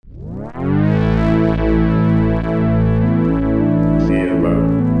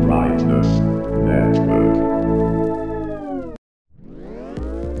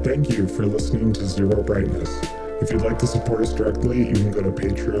thank you for listening to Zero Brightness. If you'd like to support us directly, you can go to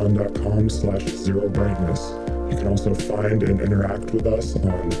patreon.com/zerobrightness. You can also find and interact with us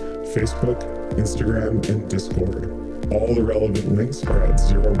on Facebook, Instagram, and Discord. All the relevant links are at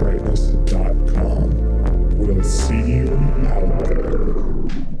zerobrightness.com. We'll see you out there.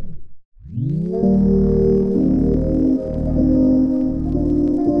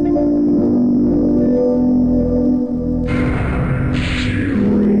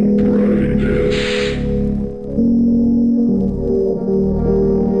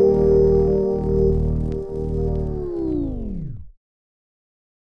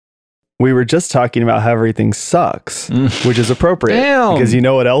 We were just talking about how everything sucks, which is appropriate. Damn. Because you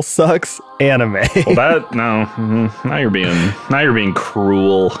know what else sucks? Anime. Well, now you're being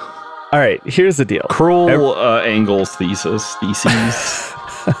cruel. All right, here's the deal. Cruel Angle's theses.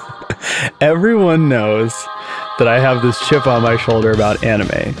 Everyone knows that I have this chip on my shoulder about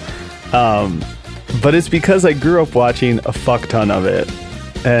anime. But it's because I grew up watching a fuck ton of it.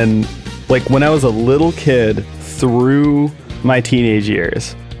 And like when I was a little kid through my teenage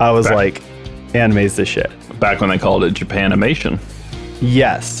years, I was like, anime's the shit. Back when they called it Japanimation.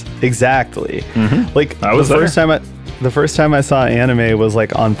 Yes, exactly. Mm-hmm. Like the first time I saw anime was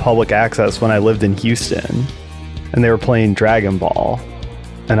like on public access when I lived in Houston, and they were playing Dragon Ball,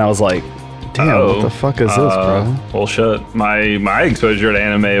 and I was like, damn, what the fuck is this, bro? Well, shit. My exposure to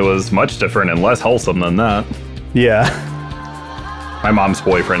anime was much different and less wholesome than that. Yeah. My mom's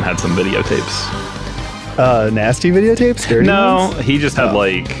boyfriend had some videotapes. Nasty videotapes? Dirty ones? He just had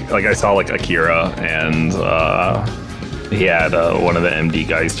like I saw like Akira, and he had one of the MD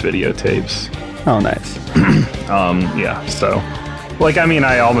Geist videotapes. Oh, nice. Yeah, so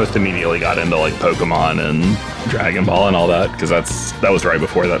I almost immediately got into like Pokemon and Dragon Ball and all that, because that was right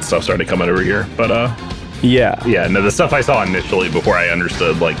before that stuff started coming over here. But yeah, no, the stuff I saw initially before I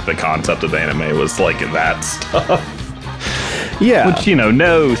understood like the concept of anime was like that stuff. Yeah. Which,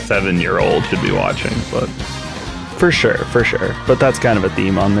 no 7-year-old should be watching, but... For sure. But that's kind of a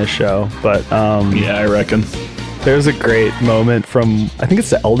theme on this show. But, yeah, I reckon. There's a great moment from, I think it's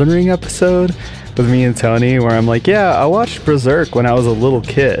the Elden Ring episode with me and Tony, where I'm like, yeah, I watched Berserk when I was a little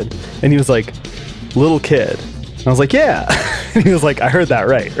kid. And he was like, little kid? And I was like, yeah. And he was like, I heard that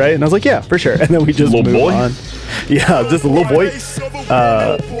right? And I was like, yeah, for sure. And then we just moved on. Yeah, just a little boy.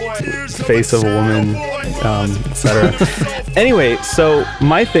 Face of a woman, etc. Anyway, so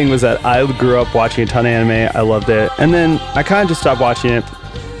my thing was that I grew up watching a ton of anime. I loved it. And then I kind of just stopped watching it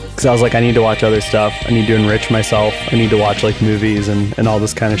because I was like, I need to watch other stuff. I need to enrich myself. I need to watch like movies and all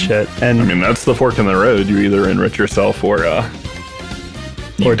this kind of shit. And that's the fork in the road. You either enrich yourself or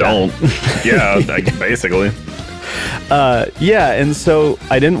don't. Yeah, basically. Yeah, and so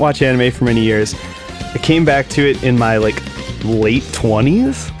I didn't watch anime for many years. I came back to it in my like late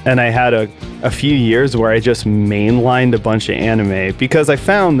 20s, and I had a few years where I just mainlined a bunch of anime because I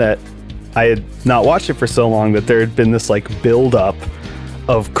found that I had not watched it for so long that there had been this like build up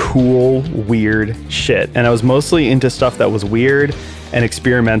of cool, weird shit. And I was mostly into stuff that was weird and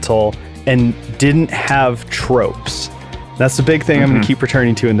experimental and didn't have tropes. That's the big thing I'm going to keep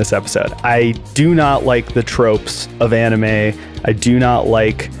returning to in this episode. I do not like the tropes of anime. I do not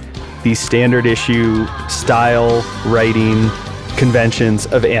like the standard issue style writing conventions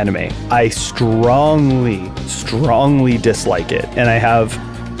of anime. I strongly dislike it, and I have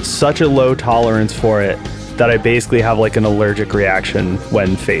such a low tolerance for it that I basically have like an allergic reaction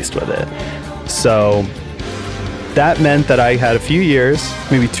when faced with it. So that meant that I had a few years,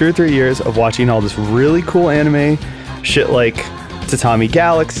 maybe 2 or 3 years of watching all this really cool anime shit like Tatami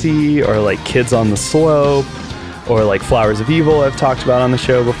Galaxy or like Kids on the Slope or like Flowers of Evil I've talked about on the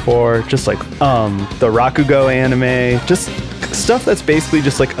show before, just like the Rakugo anime, just stuff that's basically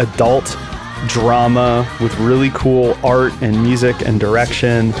just like adult drama with really cool art and music and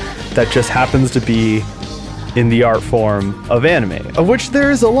direction that just happens to be in the art form of anime, of which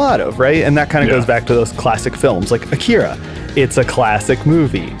there is a lot of, right? And that kind of goes back to those classic films like Akira. It's a classic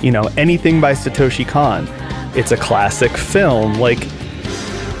movie. Anything by Satoshi Kon, it's a classic film.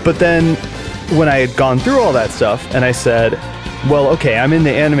 But then when I had gone through all that stuff and I said, well, okay, I'm into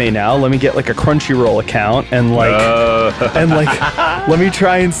anime now. Let me get like a Crunchyroll account and let me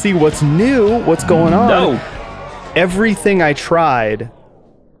try and see what's new, what's going on. No. Everything I tried,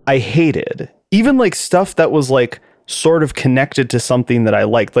 I hated. Even like stuff that was like sort of connected to something that I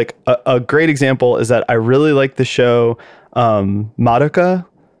liked. Like a great example is that I really like the show Madoka,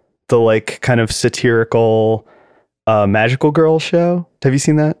 the like kind of satirical magical girl show. Have you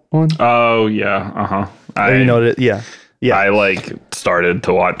seen that one? Oh yeah, Yeah. I like started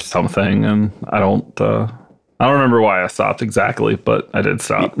to watch something and I don't I don't remember why I stopped exactly, but I did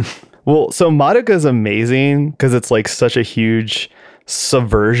stop. Well, so Madoka is amazing because it's like such a huge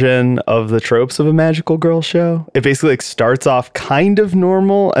subversion of the tropes of a magical girl show. It basically like starts off kind of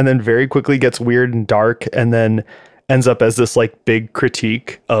normal and then very quickly gets weird and dark and then ends up as this like big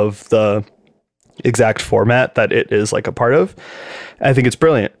critique of the exact format that it is like a part of. I think it's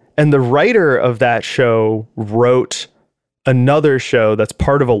brilliant. And the writer of that show wrote another show that's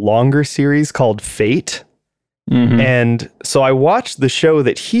part of a longer series called Fate. Mm-hmm. And so I watched the show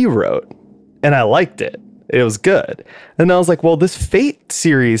that he wrote and I liked it. It was good. And I was like, well, this Fate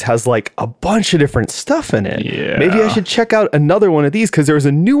series has like a bunch of different stuff in it. Yeah. Maybe I should check out another one of these because there was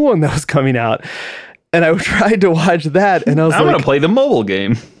a new one that was coming out. And I tried to watch that and I was I'm going to play the mobile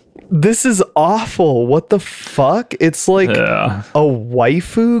game. This is awful. What the fuck? It's like a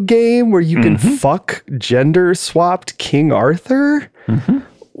waifu game where you can fuck gender swapped King Arthur. Mm-hmm.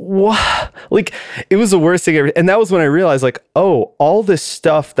 What? Like, it was the worst thing ever. And that was when I realized, like, oh, all this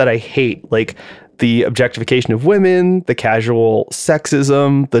stuff that I hate, like the objectification of women, the casual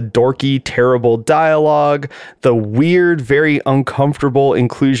sexism, the dorky, terrible dialogue, the weird, very uncomfortable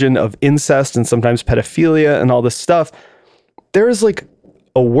inclusion of incest and sometimes pedophilia and all this stuff. There is like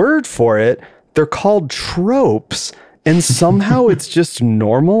a word for it. They're called tropes. And somehow it's just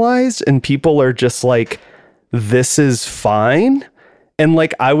normalized and people are just like, this is fine. And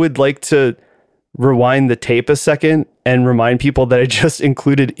like, I would like to rewind the tape a second and remind people that I just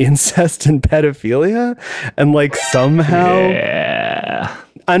included incest and pedophilia. And like somehow,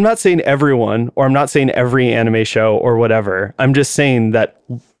 I'm not saying everyone, or I'm not saying every anime show or whatever. I'm just saying that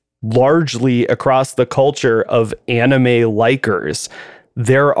largely across the culture of anime likers,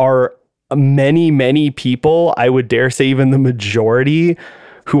 there are many, many people, I would dare say even the majority,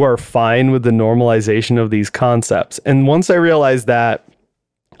 who are fine with the normalization of these concepts. And once I realized that,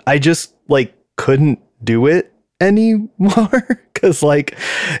 I just like couldn't do it anymore because like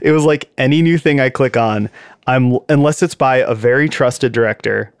it was like any new thing I click on, unless it's by a very trusted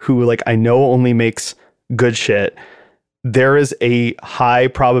director who like I know only makes good shit, there is a high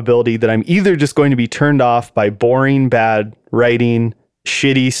probability that I'm either just going to be turned off by boring, bad writing,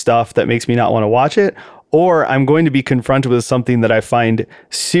 shitty stuff that makes me not want to watch it, or I'm going to be confronted with something that I find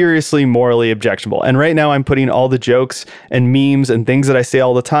seriously morally objectionable. And right now I'm putting all the jokes and memes and things that I say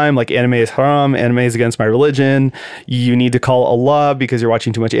all the time, like anime is haram, anime is against my religion, you need to call Allah because you're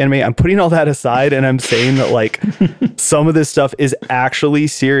watching too much anime. I'm putting all that aside and I'm saying that like some of this stuff is actually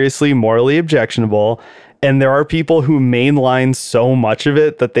seriously morally objectionable. And there are people who mainline so much of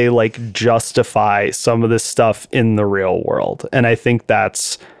it that they like justify some of this stuff in the real world. And I think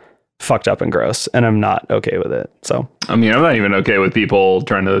that's fucked up and gross, and I'm not okay with it. So I mean, I'm not even okay with people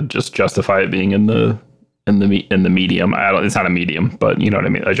trying to just justify it being in the medium. It's not a medium, but you know what I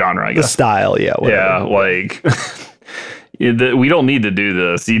mean, a genre, I guess. The style, yeah. Whatever. Yeah, like we don't need to do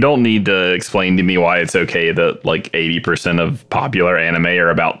this. You don't need to explain to me why it's okay that like 80% of popular anime are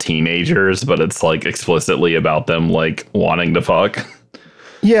about teenagers, but it's like explicitly about them like wanting to fuck.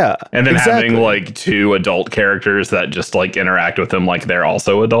 Yeah. And then having like two adult characters that just like interact with them like they're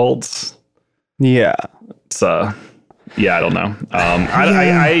also adults. Yeah. It's yeah, I don't know.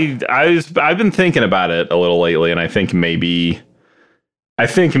 I've been thinking about it a little lately, and I think maybe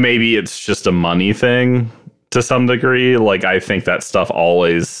it's just a money thing to some degree. Like I think that stuff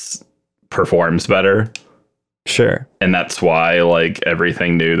always performs better. Sure. And that's why like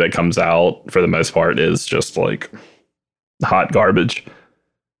everything new that comes out for the most part is just like hot garbage.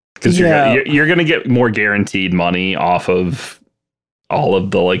 Because you're going to get more guaranteed money off of all of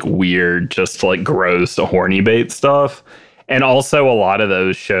the like weird, just like gross, horny bait stuff. And also a lot of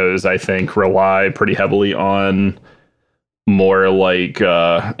those shows, I think, rely pretty heavily on more like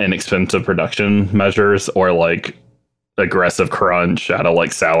inexpensive production measures or like aggressive crunch out of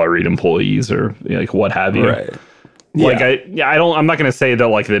like salaried employees or like what have you. Right. Like I'm not going to say that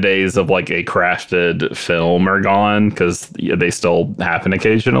like the days of like a crafted film are gone because they still happen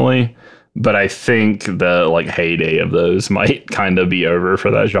occasionally, but I think the like heyday of those might kind of be over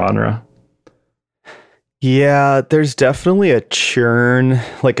for that genre. Yeah, there's definitely a churn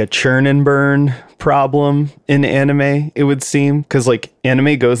and burn problem in anime, it would seem, because like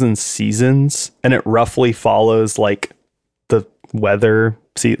anime goes in seasons and it roughly follows like the weather.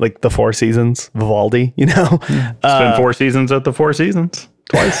 See, like the 4 seasons, Vivaldi, you know? It's been 4 seasons at the 4 seasons.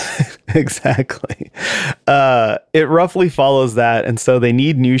 Twice. Exactly. It roughly follows that. And so they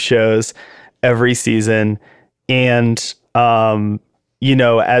need new shows every season. And, you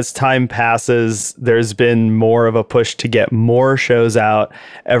know, as time passes, there's been more of a push to get more shows out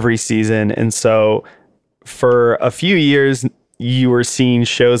every season. And so for a few years, you were seeing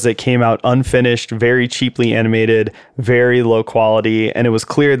shows that came out unfinished, very cheaply animated, very low quality. And it was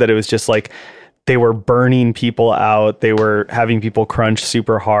clear that it was just like they were burning people out. They were having people crunch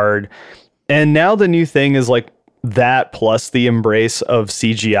super hard. And now the new thing is like that plus the embrace of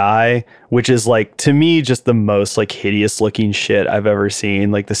CGI, which is like, to me, just the most like hideous looking shit I've ever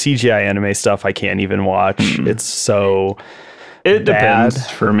seen. Like the CGI anime stuff I can't even watch. It's so it bad.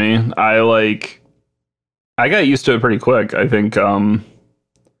 Depends for me. I got used to it pretty quick. I think they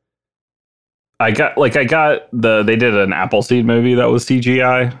did an Appleseed movie that was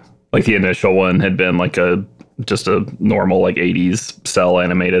CGI. Like the initial one had been like just a normal like 80s cell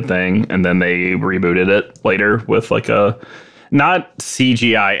animated thing, and then they rebooted it later with like a not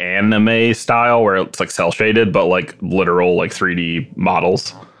CGI anime style where it's like cell shaded, but like literal like 3D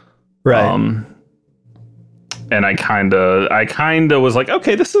models. Right. And I kind of was like,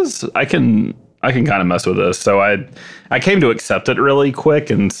 okay, I can kind of mess with this. So I came to accept it really quick,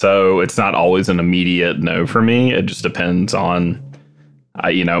 and so it's not always an immediate no for me. It just depends on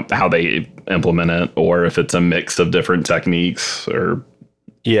how they implement it, or if it's a mix of different techniques or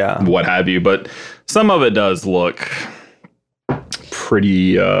what have you. But some of it does look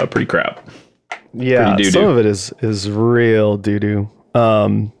pretty crap. Yeah, pretty some of it is real doo-doo.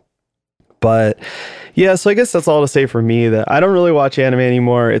 But yeah, so I guess that's all to say for me, that I don't really watch anime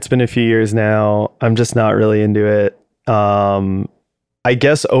anymore. It's been a few years now. I'm just not really into it. I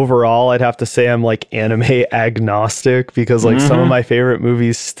guess overall I'd have to say I'm like anime agnostic, because like some of my favorite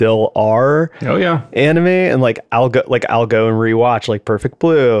movies still are anime, and like I'll go and rewatch like Perfect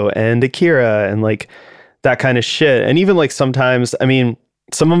Blue and Akira and like that kind of shit. And even like sometimes, I mean,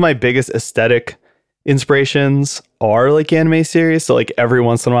 some of my biggest aesthetic inspirations are like anime series. So like every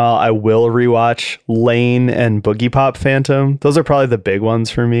once in a while I will rewatch Lane and Boogie Pop Phantom. Those are probably the big ones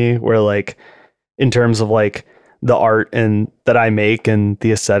for me, where like in terms of like the art and that I make and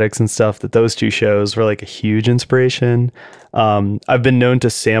the aesthetics and stuff, that those two shows were like a huge inspiration. I've been known to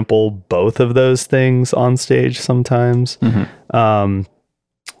sample both of those things on stage sometimes. And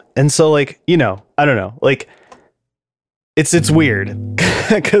so like, I don't know, like it's weird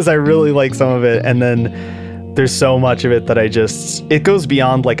because I really like some of it, and then there's so much of it that it goes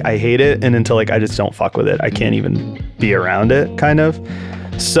beyond like I hate it, and until like I just don't fuck with it, I can't even be around it, kind of.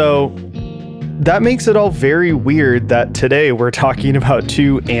 So that makes it all very weird that today we're talking about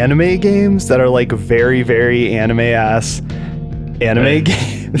two anime games that are like very, very anime-ass anime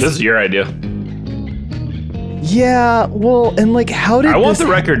games. This is your idea. Yeah, well, and like, how did I want the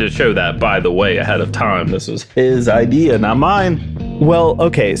record to show that, by the way, ahead of time. This was his idea, not mine. Well,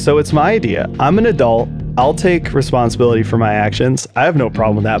 okay, so it's my idea. I'm an adult. I'll take responsibility for my actions. I have no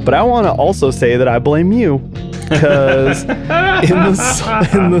problem with that. But I want to also say that I blame you. Because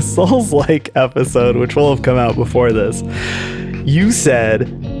in the Souls-like episode, which will have come out before this, you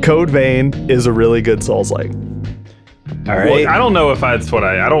said Code Vein is a really good Souls-like. All right. Well, I don't know if that's what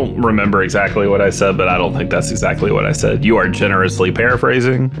I don't remember exactly what I said, but I don't think that's exactly what I said. You are generously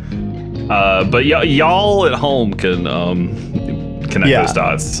paraphrasing. But y'all at home can connect those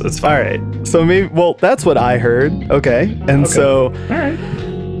dots. It's fine. All right. So maybe, that's what I heard. Okay. And so all right.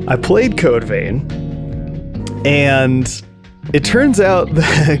 I played Code Vein, and it turns out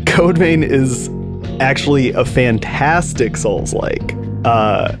that Code Vein is actually a fantastic Souls-like.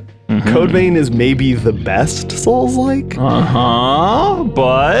 Code Vein is maybe the best Souls-like.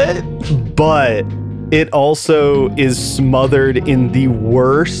 But it also is smothered in the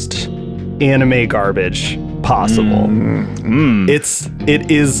worst anime garbage possible.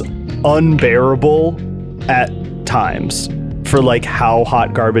 It is unbearable at times for like how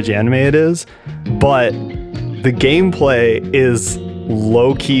hot garbage anime it is, but the gameplay is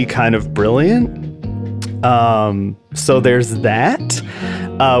low-key kind of brilliant. So there's that,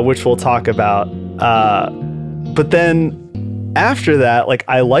 which we'll talk about. But then after that, like,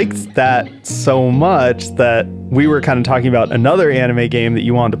 I liked that so much that we were kind of talking about another anime game that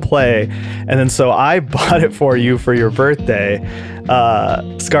you wanted to play. And then so I bought it for you for your birthday.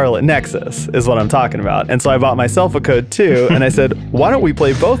 Scarlet Nexus is what I'm talking about. And so I bought myself a code too. And I said, why don't we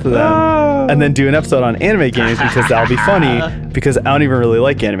play both of them and then do an episode on anime games, because that'll be funny, because I don't even really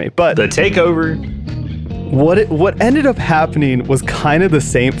like anime. But the takeover. What ended up happening was kind of the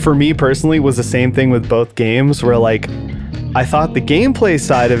same, for me personally, was the same thing with both games, where like I thought the gameplay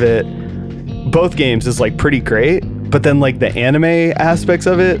side of it, both games, is like pretty great, but then like the anime aspects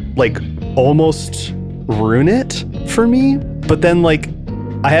of it like almost ruin it for me. But then like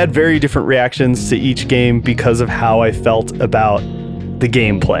I had very different reactions to each game because of how I felt about the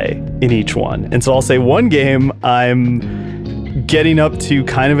gameplay in each one. And so I'll say one game I'm getting up to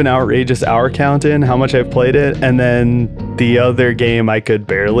kind of an outrageous hour count in how much I've played it, and then the other game I could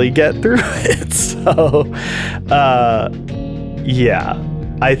barely get through it. So, yeah.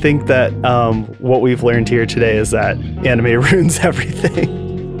 I think that what we've learned here today is that anime ruins everything.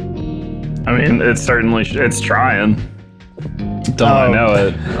 I mean, it's trying. Don't I know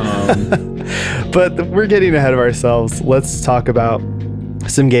it? But we're getting ahead of ourselves. Let's talk about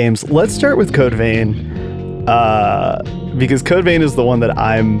some games. Let's start with Code Vein, because Code Vein is the one that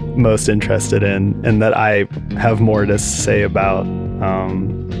I'm most interested in and that I have more to say about. I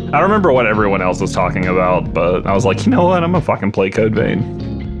don't remember what everyone else was talking about, but I was like, you know what? I'm gonna fucking play Code Vein.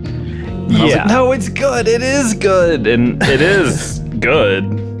 And I was like, no, it's good. It is good, and it is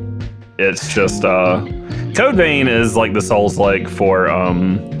good. It's just Code Vein is like the Souls-like for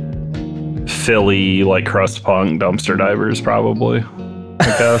Philly, like crust punk dumpster divers, probably. I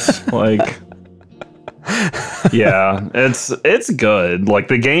guess like. Yeah, it's good. Like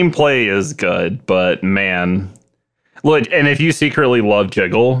the gameplay is good, but man, look, and if you secretly love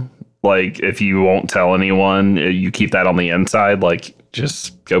Jiggle, like if you won't tell anyone, you keep that on the inside, like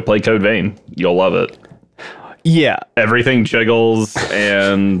just go play Code Vein. You'll love it. Yeah. Everything jiggles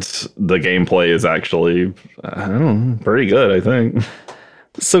and the gameplay is actually pretty good, I think.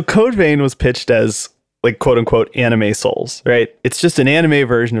 So Code Vein was pitched as like quote unquote anime Souls, right? It's just an anime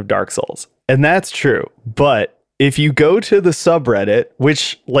version of Dark Souls. And that's true. But if you go to the subreddit,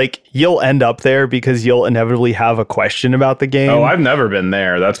 which like you'll end up there because you'll inevitably have a question about the game. Oh, I've never been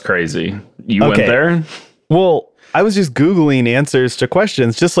there. That's crazy. You went there? Well, I was just Googling answers to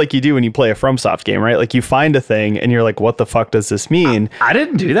questions, just like you do when you play a FromSoft game, right? Like you find a thing and you're like, what the fuck does this mean? I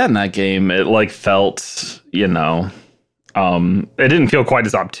didn't do that in that game. It like felt, it didn't feel quite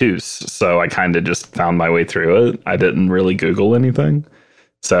as obtuse. So I kind of just found my way through it. I didn't really Google anything.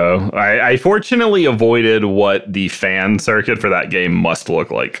 So I fortunately avoided what the fan circuit for that game must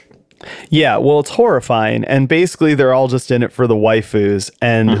look like. Yeah, well, it's horrifying. And basically, they're all just in it for the waifus.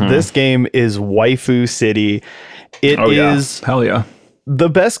 And this game is Waifu City. It is hell yeah. The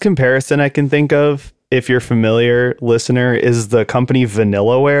best comparison I can think of, if you're familiar, listener, is the company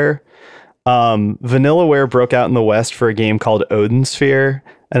Vanillaware. Vanillaware broke out in the West for a game called Odin Sphere.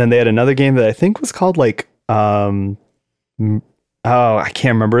 And then they had another game that I think was called like... I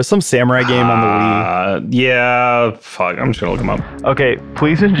can't remember. It's some samurai game on the Wii. Yeah, fuck. I'm just gonna look them up. Okay,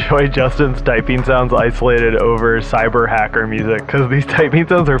 please enjoy Justin's typing sounds isolated over cyber hacker music, because these typing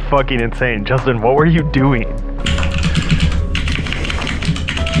sounds are fucking insane. Justin, what were you doing?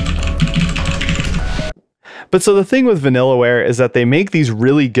 But so the thing with Vanillaware is that they make these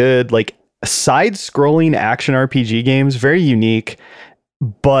really good, like, side-scrolling action RPG games, very unique,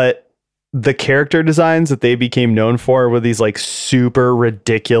 but the character designs that they became known for were these like super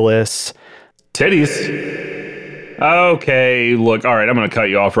ridiculous titties. Okay, look, all right, I'm going to cut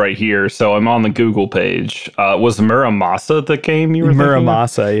you off right here. So I'm on the Google page. Was Muramasa the game you were thinking?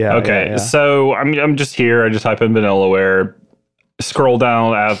 Muramasa, yeah. Okay, yeah. So I'm just here. I just type in Vanillaware. Scroll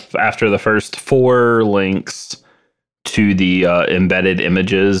down after the first 4 links to the embedded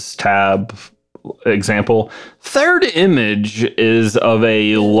images tab. Example, third image is of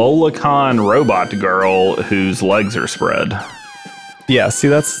a Lolicon robot girl whose legs are spread. Yeah, see,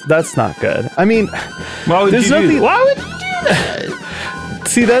 that's not good. I mean, why would you do that?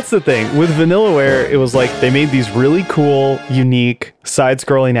 See, that's the thing. With Vanillaware, it was like they made these really cool, unique,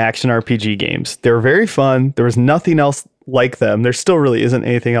 side-scrolling action RPG games. They were very fun. There was nothing else like them. There still really isn't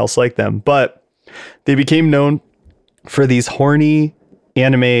anything else like them. But they became known for these horny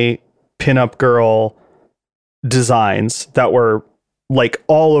anime pinup girl designs that were like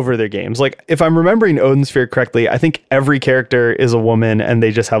all over their games. Like if I'm remembering Odin Sphere correctly, I think every character is a woman and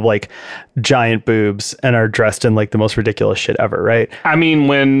they just have like giant boobs and are dressed in like the most ridiculous shit ever, right? I mean,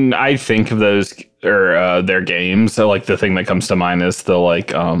 when I think of those or their games, so like the thing that comes to mind is the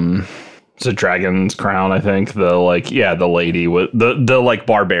like it's a Dragon's Crown, I think. The like, yeah, the lady with the like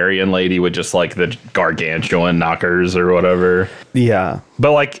barbarian lady with just like the gargantuan knockers or whatever. Yeah,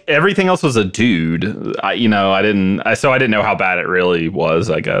 but like everything else was a dude. I didn't know how bad it really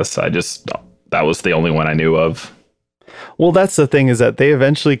was. I guess that was the only one I knew of. Well, that's the thing, is that they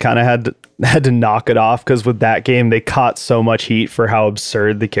eventually kind of had to knock it off, because with that game they caught so much heat for how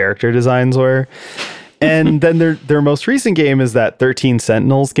absurd the character designs were. And then their most recent game is that 13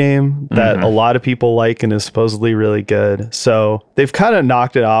 Sentinels game that a lot of people like and is supposedly really good. So they've kind of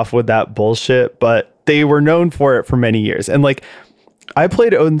knocked it off with that bullshit, but they were known for it for many years. And like, I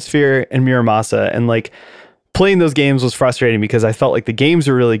played Odin Sphere and Muramasa, and like playing those games was frustrating because I felt like the games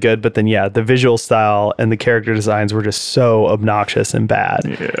were really good, but then the visual style and the character designs were just so obnoxious and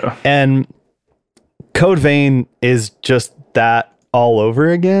bad. Yeah. And Code Vein is just that all over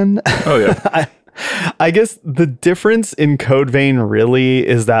again. Oh yeah. I guess the difference in Code Vein really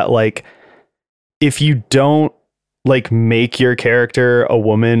is that like if you don't like make your character a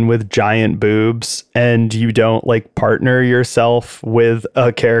woman with giant boobs and you don't like partner yourself with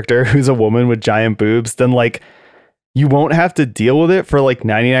a character who's a woman with giant boobs, then like you won't have to deal with it for like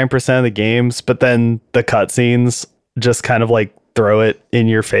 99% of the games, but then the cutscenes just kind of like throw it in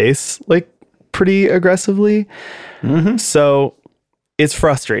your face like pretty aggressively. Mm-hmm. So it's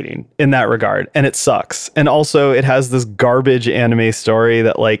frustrating in that regard, and it sucks. And also it has this garbage anime story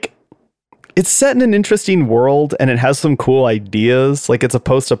that like it's set in an interesting world and it has some cool ideas. Like it's a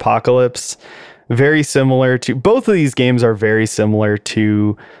post-apocalypse, very similar to both of these games are very similar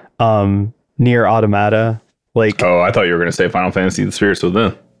to Nier Automata. Like, oh, I thought you were going to say Final Fantasy The Spirits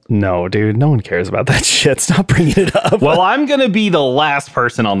Within. No, dude, no one cares about that shit. Stop bringing it up. Well, I'm going to be the last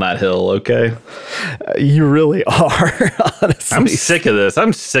person on that hill, okay? You really are, honestly. I'm sick of this.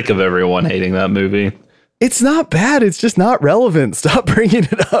 I'm sick of everyone hating that movie. It's not bad. It's just not relevant. Stop bringing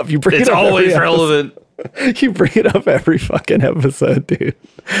it up. You bring it's it up always relevant. You bring it up every fucking episode, dude.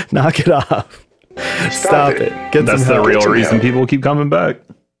 Knock it off. Stop it. That's the real reason people keep coming back.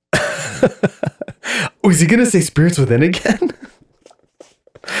 Oh, is he going to say Spirits Within again?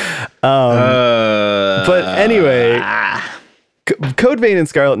 But anyway, Code Vein and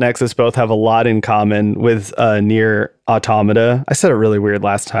Scarlet Nexus both have a lot in common with Nier Automata. I said it really weird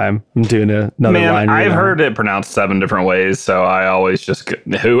last time. I'm doing another line. I've heard it pronounced 7 different ways, so I always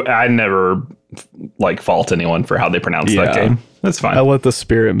I never like fault anyone for how they pronounce that game. That's fine. I let the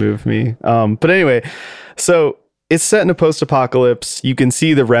spirit move me. But anyway, so it's set in a post-apocalypse. You can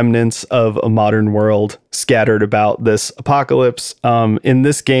see the remnants of a modern world scattered about this apocalypse. In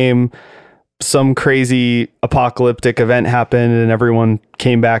this game, some crazy apocalyptic event happened and everyone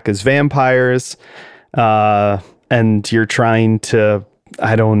came back as vampires. And you're trying to,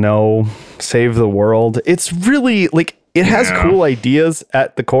 I don't know, save the world. It's really like, it has cool ideas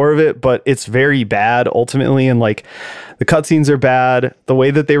at the core of it, but it's very bad ultimately. And like the cutscenes are bad. The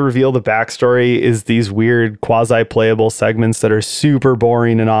way that they reveal the backstory is these weird quasi-playable segments that are super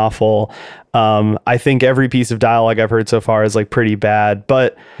boring and awful. I think every piece of dialogue I've heard so far is like pretty bad,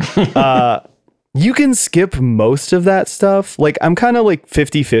 but you can skip most of that stuff. Like I'm kind of like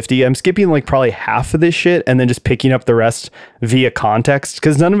 50-50. I'm skipping like probably half of this shit and then just picking up the rest via context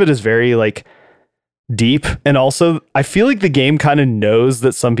because none of it is very like deep. And also I feel like the game kind of knows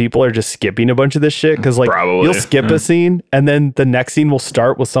that some people are just skipping a bunch of this shit because like you'll skip a scene and then the next scene will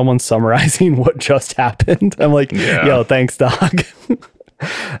start with someone summarizing what just happened. I'm like, yo, thanks, dog.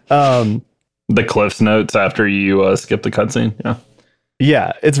 The Cliff's Notes after you skip the cutscene.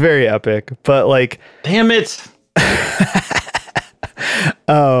 Yeah, it's very epic, but like, damn it.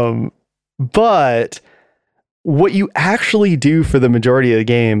 But what you actually do for the majority of the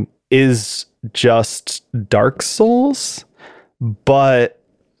game is just Dark Souls, but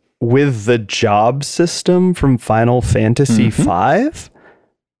with the job system from Final Fantasy V,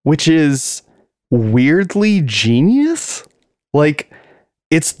 which is weirdly genius. Like,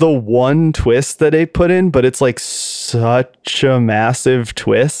 it's the one twist that they put in, but it's like such a massive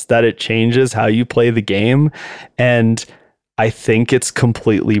twist that it changes how you play the game. And I think it's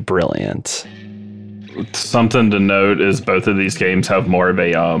completely brilliant. Something to note is both of these games have more of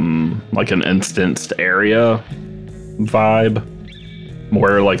a like an instanced area vibe,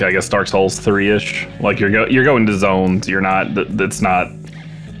 more like I guess Dark Souls 3-ish. Like you're going to zones. You're not. It's not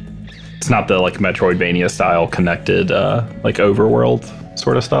the like Metroidvania style connected like overworld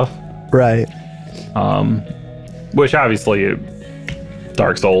sort of stuff. Right. Which obviously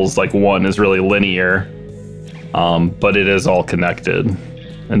Dark Souls like 1 is really linear, but it is all connected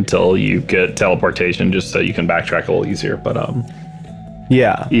until you get teleportation just so you can backtrack a little easier. But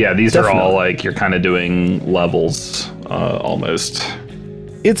yeah, these definitely are all like you're kind of doing levels almost.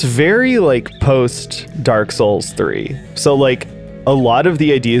 It's very like post Dark Souls 3. So like a lot of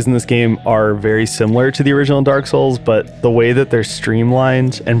the ideas in this game are very similar to the original Dark Souls, but the way that they're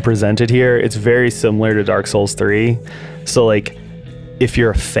streamlined and presented here, it's very similar to Dark Souls 3. So like if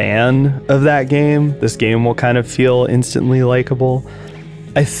you're a fan of that game, this game will kind of feel instantly likable.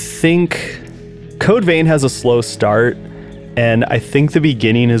 I think Code Vein has a slow start, and I think the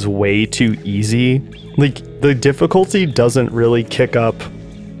beginning is way too easy. Like the difficulty doesn't really kick up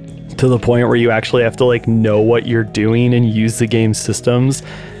to the point where you actually have to like know what you're doing and use the game's systems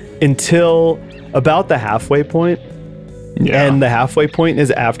until about the halfway point. Yeah. And the halfway point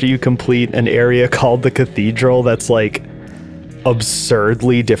is after you complete an area called the Cathedral that's like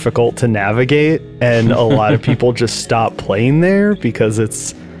absurdly difficult to navigate, and a lot of people just stop playing there because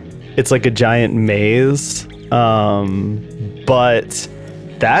it's it's like a giant maze. But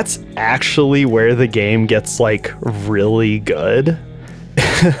that's actually where the game gets like really good.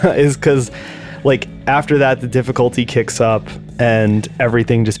 Is because like after that the difficulty kicks up and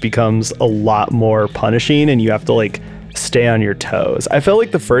everything just becomes a lot more punishing and you have to like stay on your toes. I felt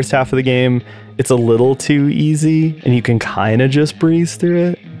like the first half of the game it's a little too easy and you can kind of just breeze through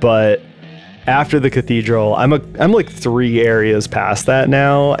it, but after the cathedral I'm like 3 areas past that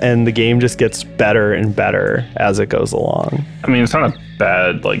now, and the game just gets better and better as it goes along. I mean, it's not a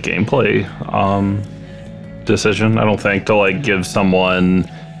bad like gameplay decision, I don't think, to like give someone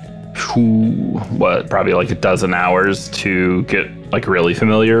who probably like a dozen hours to get like really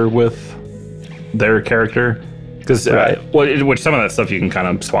familiar with their character, because which some of that stuff you can kind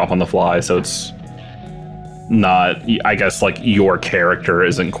of swap on the fly, so it's not, I guess, like your character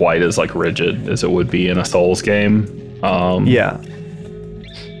isn't quite as like rigid as it would be in a Souls game. But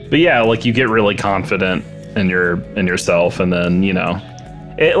yeah, like you get really confident in yourself, and then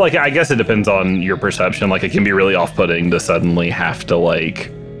it, like, I guess it depends on your perception. Like it can be really off-putting to suddenly have to like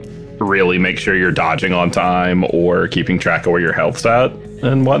really make sure you're dodging on time or keeping track of where your health's at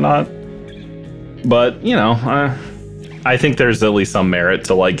and whatnot. But I think there's at least some merit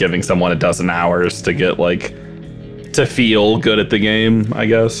to like giving someone a dozen hours to get like to feel good at the game, I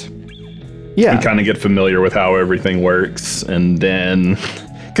guess. Yeah. And kind of get familiar with how everything works, and then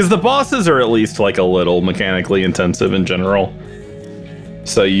because the bosses are at least like a little mechanically intensive in general.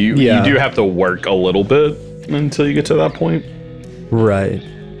 So you do have to work a little bit until you get to that point. Right.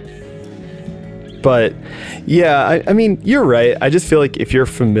 But yeah, I mean, you're right. I just feel like if you're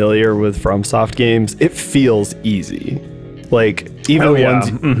familiar with FromSoft games, it feels easy. Like even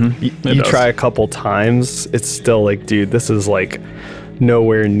once you try a couple times, it's still like, dude, this is like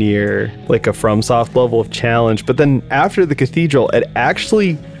nowhere near like a FromSoft level of challenge. But then after the cathedral, it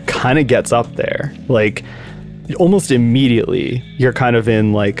actually kind of gets up there. Like almost immediately, you're kind of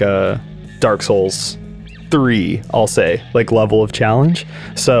in like a Dark Souls 3, I'll say, like level of challenge.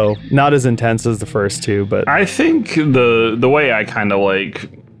 So not as intense as the first 2, but I think the way I kind of like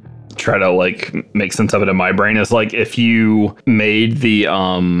try to like make sense of it in my brain is like if you made the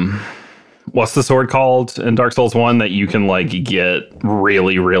what's the sword called in Dark Souls 1 that you can like get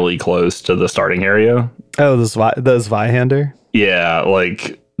really, really close to the starting area? Oh, the Zweihander? Yeah,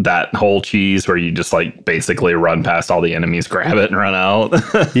 like that whole cheese where you just like basically run past all the enemies, grab it and run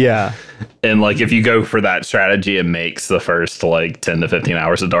out. Yeah. And like if you go for that strategy, it makes the first like 10 to 15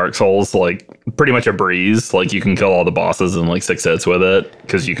 hours of Dark Souls like pretty much a breeze. Like you can kill all the bosses in like 6 hits with it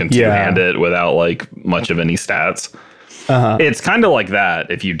because you can two-hand it without like much of any stats. It's kind of like that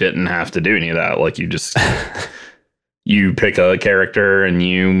if you didn't have to do any of that. Like you just you pick a character and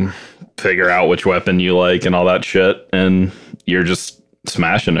you figure out which weapon you like and all that shit, and you're just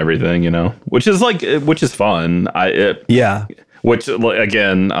smashing everything, which is fun. Which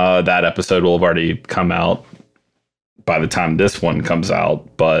again, that episode will have already come out by the time this one comes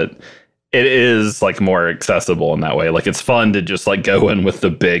out, but it is like more accessible in that way. Like it's fun to just like go in with the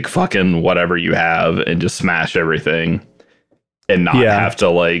big fucking whatever you have and just smash everything and not have to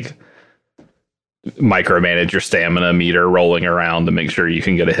like micromanage your stamina meter rolling around to make sure you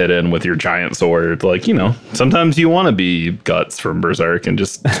can get a hit in with your giant sword. Like, sometimes you want to be Guts from Berserk and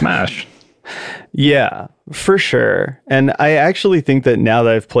just smash. Yeah, for sure. And I actually think that now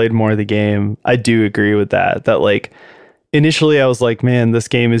that I've played more of the game, I do agree with that like initially I was like, man, this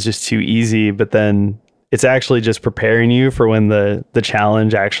game is just too easy, but then it's actually just preparing you for when the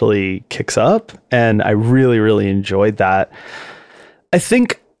challenge actually kicks up. And I really, really enjoyed that. I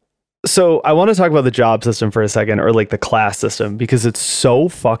think so. I want to talk about the job system for a second, or like the class system, because it's so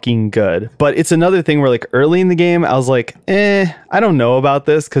fucking good. But it's another thing where like early in the game, I was like, I don't know about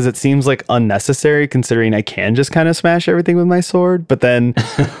this because it seems like unnecessary considering I can just kind of smash everything with my sword. But then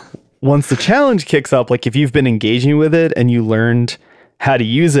once the challenge kicks up, like if you've been engaging with it and you learned how to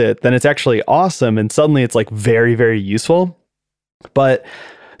use it, then it's actually awesome. And suddenly it's like very, very useful. But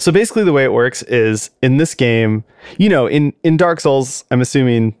so basically the way it works is in this game, in Dark Souls, I'm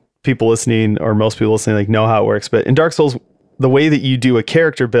assuming people listening or most people listening like know how it works, but in Dark Souls, the way that you do a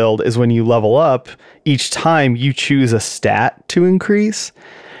character build is when you level up, each time you choose a stat to increase.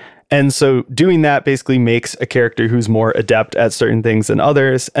 And so doing that basically makes a character who's more adept at certain things than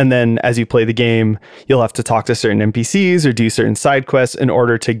others. And then as you play the game, you'll have to talk to certain NPCs or do certain side quests in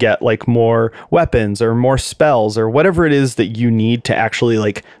order to get like more weapons or more spells or whatever it is that you need to actually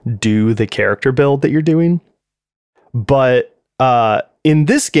like do the character build that you're doing. But in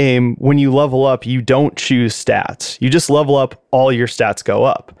this game, when you level up, you don't choose stats. You just level up, all your stats go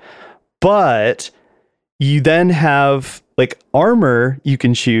up. But you then have like armor you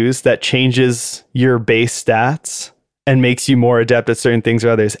can choose that changes your base stats and makes you more adept at certain things or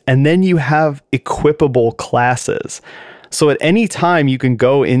others. And then you have equipable classes. So at any time you can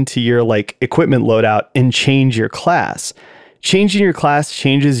go into your like equipment loadout and change your class. Changing your class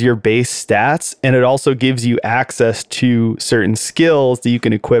changes your base stats, and it also gives you access to certain skills that you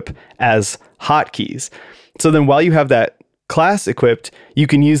can equip as hotkeys. So then while you have that class equipped, you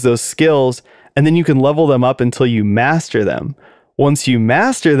can use those skills, and then you can level them up until you master them. Once you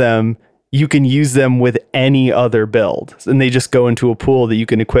master them, you can use them with any other build, and they just go into a pool that you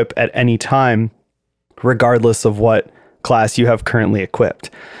can equip at any time, regardless of what class you have currently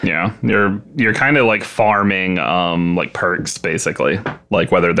equipped. Yeah, you're kind of like farming like perks, basically,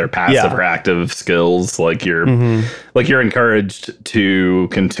 like whether they're passive or active skills. Like you're encouraged to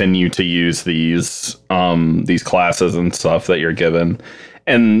continue to use these classes and stuff that you're given.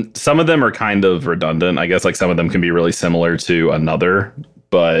 And some of them are kind of redundant. I guess like some of them can be really similar to another,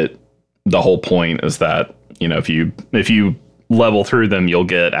 but the whole point is that, you know, if you level through them, you'll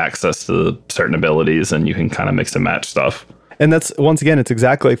get access to certain abilities and you can kind of mix and match stuff. And that's, once again, it's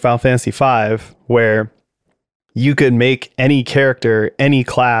exactly like Final Fantasy V, where you could make any character, any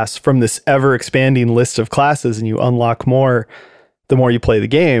class from this ever expanding list of classes, and you unlock more the more you play the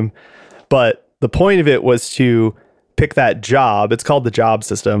game. But the point of it was to pick that job. It's called the job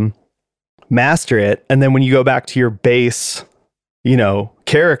system, master it. And then when you go back to your base, you know,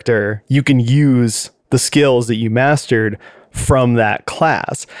 character, you can use the skills that you mastered from that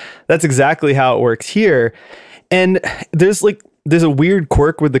class. That's exactly how it works here. And there's a weird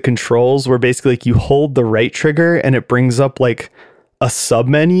quirk with the controls where basically like you hold the right trigger and it brings up like a sub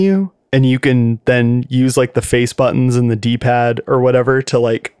menu, and you can then use like the face buttons and the D-pad or whatever to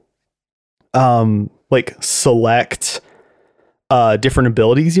like select different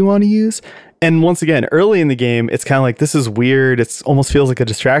abilities you want to use. And once again, early in the game, it's kind of like, this is weird. It almost feels like a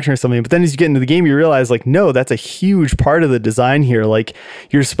distraction or something. But then as you get into the game, you realize like, no, that's a huge part of the design here. Like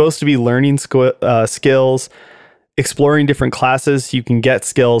you're supposed to be learning skills, exploring different classes so you can get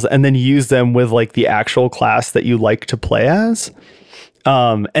skills and then use them with like the actual class that you like to play as.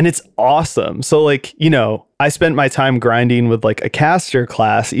 And it's awesome. So like, you know, I spent my time grinding with like a caster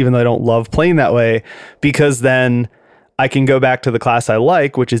class, even though I don't love playing that way, because then I can go back to the class I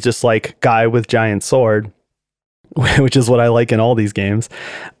like, which is just like guy with giant sword, which is what I like in all these games.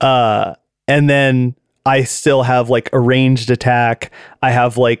 And then I still have like a ranged attack. I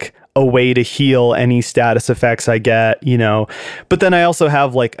have like a way to heal any status effects I get, you know, but then I also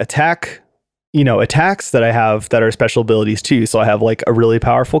have like attacks that I have that are special abilities too. So I have like a really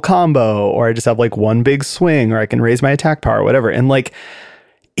powerful combo, or I just have like one big swing, or I can raise my attack power, whatever. And like,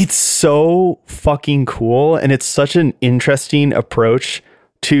 it's so fucking cool, and it's such an interesting approach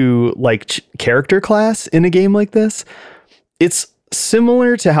to like character class in a game like this. It's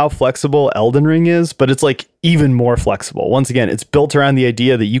similar to how flexible Elden Ring is, but it's like even more flexible. Once again, it's built around the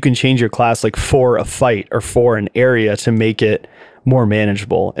idea that you can change your class like for a fight or for an area to make it more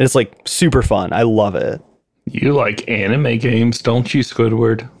manageable. And it's like super fun. I love it. You like anime games, don't you,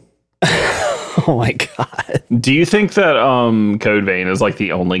 Squidward? Oh my God. Do you think that Code Vein is like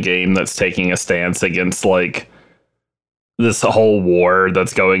the only game that's taking a stance against like this whole war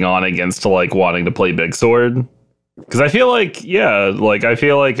that's going on against like wanting to play Big Sword? Because I feel like, I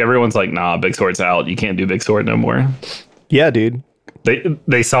feel like everyone's like, nah, Big Sword's out. You can't do Big Sword no more. Yeah, dude.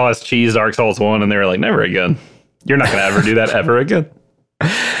 They saw us cheese Dark Souls 1 and they were like, never again. You're not going to ever do that ever again.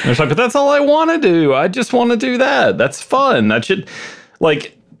 And it's like, but that's all I want to do. I just want to do that. That's fun. That should,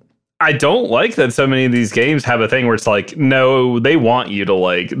 like, I don't like that so many of these games have a thing where it's like, no, they want you to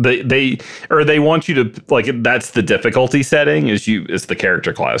like, they want you to like, that's the difficulty setting is the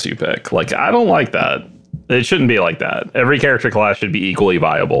character class you pick. Like, I don't like that. It shouldn't be like that. Every character class should be equally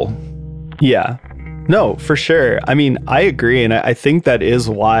viable. Yeah, no, for sure. I mean, I agree. And I think that is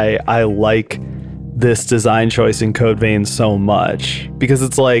why I like this design choice in Code Vein so much, because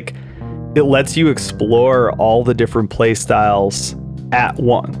it's like, it lets you explore all the different play styles at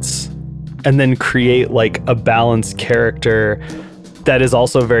once and then create like a balanced character that is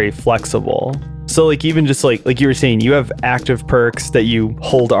also very flexible. So like even just like you were saying, you have active perks that you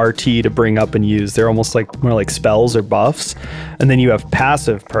hold RT to bring up and use. They're almost like more like spells or buffs. And then you have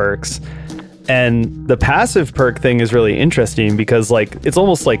passive perks. And the passive perk thing is really interesting because like it's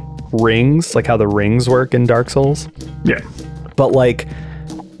almost like rings, like how the rings work in Dark Souls. Yeah. But like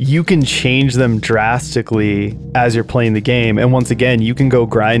you can change them drastically as you're playing the game. And once again, you can go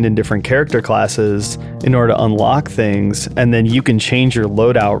grind in different character classes in order to unlock things. And then you can change your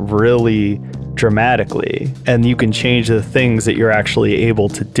loadout really dramatically. And you can change the things that you're actually able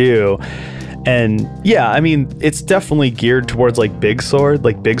to do. And yeah, I mean, it's definitely geared towards like Big Sword.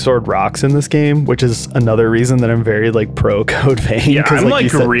 Like Big Sword rocks in this game, which is another reason that I'm very like pro Code Vein. Yeah, I'm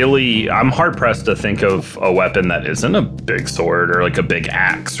like I'm hard pressed to think of a weapon that isn't a big sword or like a big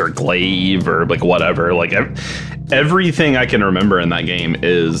axe or glaive or like whatever. Like everything I can remember in that game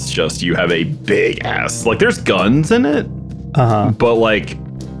is just you have a big ass. Like there's guns in it, but like,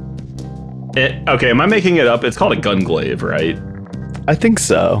 okay, am I making it up? It's called a gun glaive, right? I think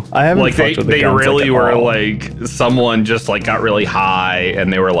so. I haven't like they really were like someone just like got really high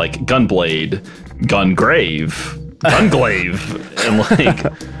and they were like gun blade, gun grave, gun glaive, and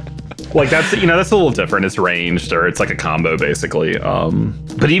like that's that's a little different. It's ranged or it's like a combo basically.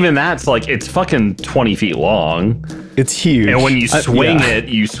 But even that's like it's fucking 20 feet long. It's huge. And when you swing it,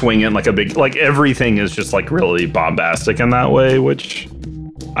 you swing it like a big like everything is just like really bombastic in that way, which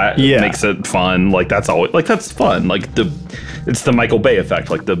makes it fun. Like that's always like that's fun. Like it's the Michael Bay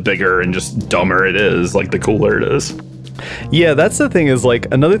effect. Like the bigger and just dumber it is, like the cooler it is. Yeah, that's the thing is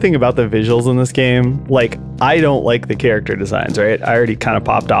like another thing about the visuals in this game. Like I don't like the character designs, right? I already kind of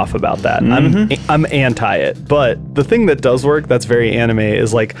popped off about that. I'm anti it. But the thing that does work that's very anime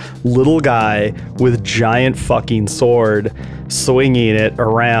is like little guy with giant fucking sword swinging it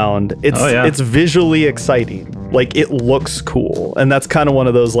around. It's visually exciting. Like it looks cool. And that's kind of one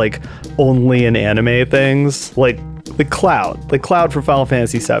of those like only in anime things. Like the Cloud from Final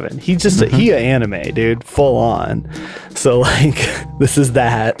Fantasy VII. He an anime, dude, full on. So like this is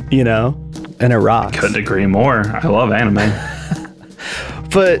that, and it rocks. Couldn't agree more. I love anime.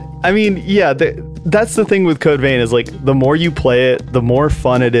 But I mean, yeah, that's the thing with Code Vein is like the more you play it, the more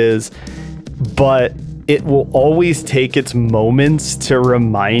fun it is. But it will always take its moments to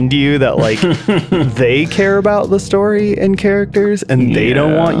remind you that like they care about the story and characters and they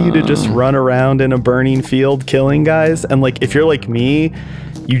don't want you to just run around in a burning field killing guys. And like if you're like me,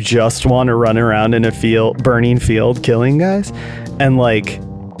 you just want to run around in a burning field killing guys. And like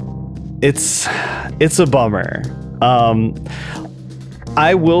it's a bummer.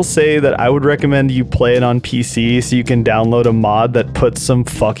 I will say that I would recommend you play it on PC so you can download a mod that puts some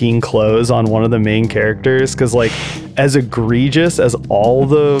fucking clothes on one of the main characters. Because like as egregious as all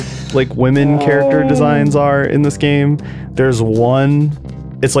the like women character designs are in this game, there's one,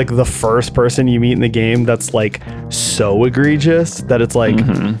 it's like the first person you meet in the game that's like so egregious that it's like,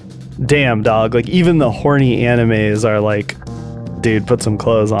 damn dog, like even the horny animes are like, dude, put some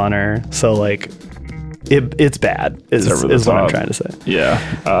clothes on her. So like, it's bad is what I'm trying to say.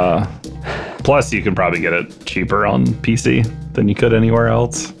 Yeah. Plus you can probably get it cheaper on PC than you could anywhere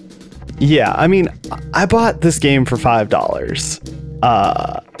else. Yeah. I mean, I bought this game for $5.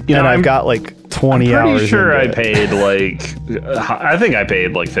 I've got like 20 hours. I'm pretty sure I paid I think I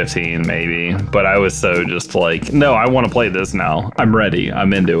paid like 15 maybe, but I was so just like, no, I want to play this now. I'm ready.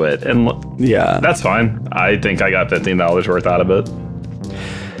 I'm into it. And yeah, that's fine. I think I got $15 worth out of it.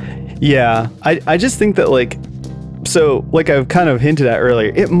 Yeah, I just think that like I've kind of hinted at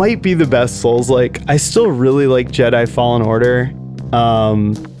earlier, it might be the best Souls-like. I still really like Jedi Fallen Order,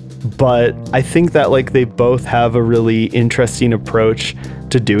 but I think that like they both have a really interesting approach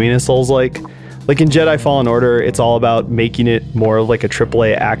to doing a Souls-like. Like in Jedi Fallen Order, it's all about making it more of like a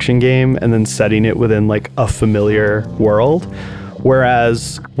AAA action game and then setting it within like a familiar world.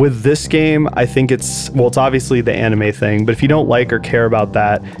 Whereas with this game, I think it's obviously the anime thing, but if you don't like or care about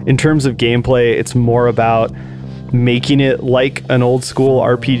that, in terms of gameplay, it's more about making it like an old school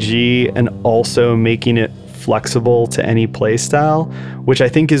RPG and also making it flexible to any play style, which I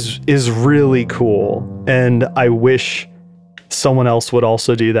think is really cool. And I wish someone else would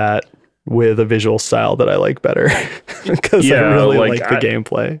also do that with a visual style that I like better because I really like the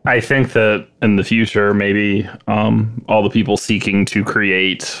gameplay. I think that in the future, maybe all the people seeking to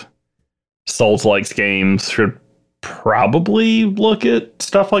create Souls-like games should probably look at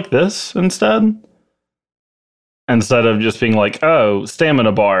stuff like this instead of just being like, oh,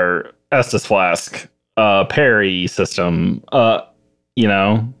 stamina bar, Estus flask, parry system,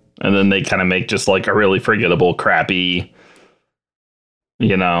 and then they kind of make just like a really forgettable, crappy,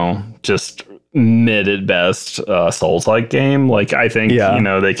 just mid at best Souls-like game. Like I think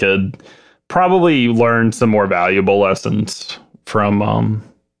they could probably learn some more valuable lessons from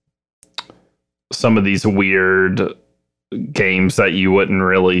some of these weird games that you wouldn't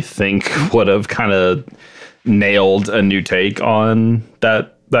really think would have kind of nailed a new take on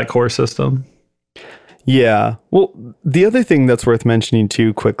that core system. Yeah. Well, the other thing that's worth mentioning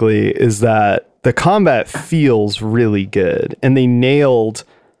too quickly is that the combat feels really good, and they nailed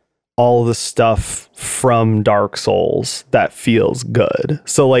all the stuff from Dark Souls that feels good.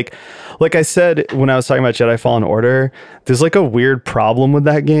 So like I said when I was talking about Jedi Fallen Order, there's like a weird problem with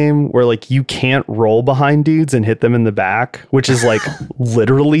that game where like you can't roll behind dudes and hit them in the back, which is like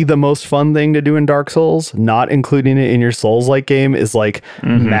literally the most fun thing to do in Dark Souls. Not including it in your Souls-like game is like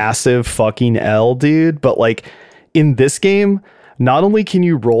massive fucking L, dude. But like in this game, not only can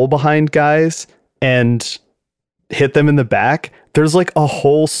you roll behind guys and hit them in the back, there's like a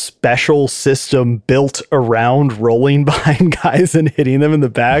whole special system built around rolling behind guys and hitting them in the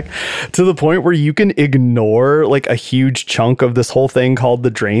back, to the point where you can ignore like a huge chunk of this whole thing called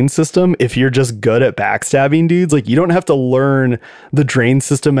the drain system if you're just good at backstabbing dudes. Like you don't have to learn the drain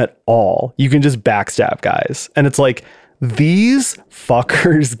system at all. You can just backstab guys. And it's like, these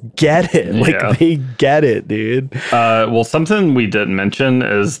fuckers get it. Like they get it, dude. Well, something we didn't mention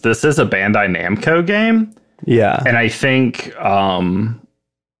is this is a Bandai Namco game. Yeah. And I think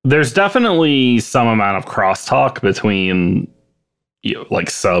there's definitely some amount of crosstalk between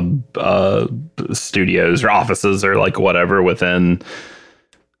like sub studios or offices or like whatever within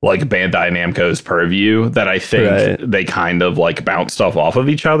like Bandai Namco's purview that I think they kind of like bounce stuff off of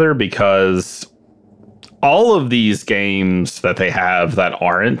each other, because all of these games that they have that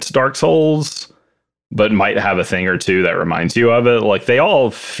aren't Dark Souls but might have a thing or two that reminds you of it, like they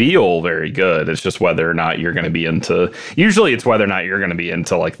all feel very good. It's just whether or not you're going to be into, usually it's whether or not you're going to be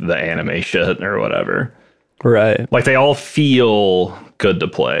into like the anime shit or whatever. Right. Like they all feel good to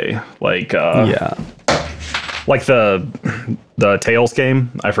play. Like, like the Tales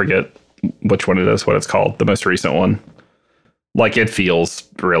game, I forget which one it is, what it's called, the most recent one. Like it feels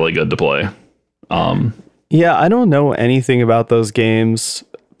really good to play. Yeah, I don't know anything about those games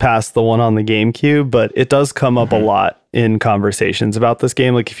past the one on the GameCube, but it does come up a lot in conversations about this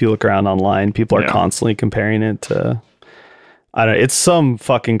game. Like if you look around online, people are constantly comparing it to, I don't know, it's some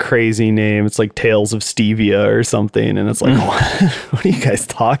fucking crazy name. It's like Tales of Stevia or something. And it's like, what are you guys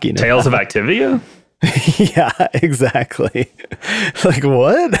talking about? Tales of Activia? Yeah, exactly. Like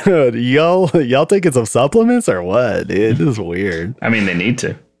what? Y'all taking some supplements or what, dude? This is weird. I mean, they need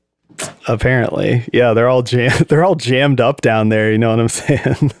to. Apparently. Yeah, they're all jammed up down there, you know what I'm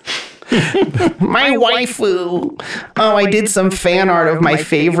saying? My waifu. Oh, I did some fan art of my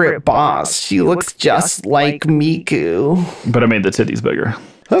favorite boss. She looks just like Miku. But I made the titties bigger.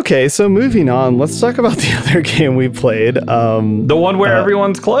 Okay, so moving on, let's talk about the other game we played. The one where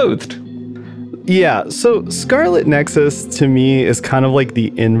everyone's clothed. Yeah, so Scarlet Nexus to me is kind of like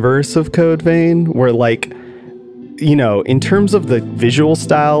the inverse of Code Vein, where like, you know, in terms of the visual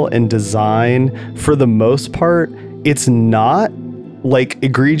style and design, for the most part, it's not like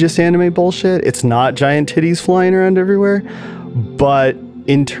egregious anime bullshit. It's not giant titties flying around everywhere. But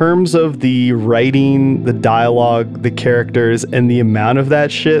in terms of the writing, the dialogue, the characters, and the amount of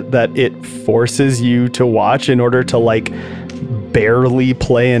that shit that it forces you to watch in order to like barely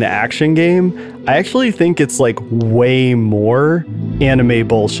play an action game, I actually think it's like way more anime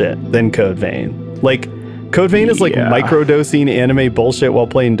bullshit than Code Vein. Like, Code Vein is like microdosing anime bullshit while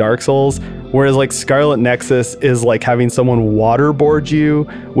playing Dark Souls, whereas like Scarlet Nexus is like having someone waterboard you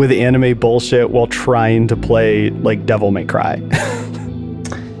with anime bullshit while trying to play like Devil May Cry.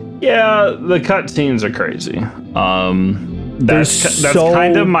 Yeah, the cutscenes are crazy. That's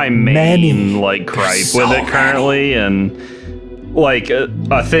kind of my main like gripe with it currently, and like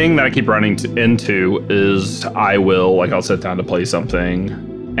a thing that I keep running into is I'll sit down to play something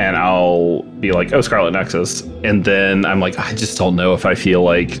and I'll be like, oh, Scarlet Nexus. And then I'm like, I just don't know if I feel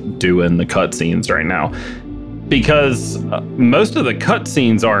like doing the cutscenes right now. Because most of the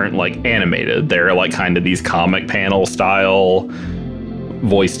cutscenes aren't like animated. They're like kind of these comic panel style,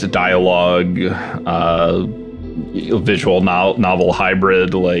 voiced dialogue, visual novel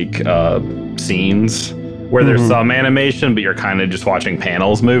hybrid like scenes where there's some animation, but you're kind of just watching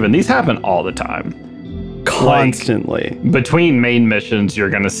panels move. And these happen all the time. Constantly. Like, between main missions,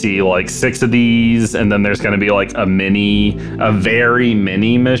 you're going to see like 6 of these, and then there's going to be like a very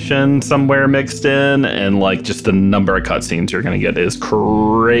mini mission somewhere mixed in, and like just the number of cutscenes you're going to get is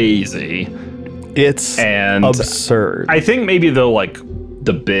crazy. It's absurd. I think maybe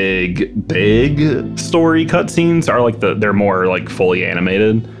the big story cutscenes are like they're more like fully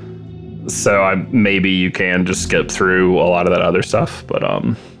animated. So maybe you can just skip through a lot of that other stuff, but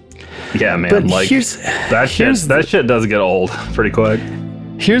yeah, man, but like that shit does get old pretty quick.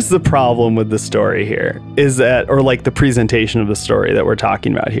 Here's the problem with the story here is that, or like the presentation of the story that we're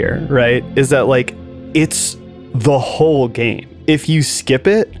talking about here, right? Is that like it's the whole game. If you skip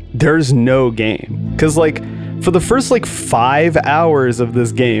it, there's no game. Because like for the first like 5 hours of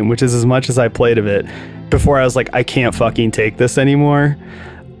this game, which is as much as I played of it, before I was like, I can't fucking take this anymore.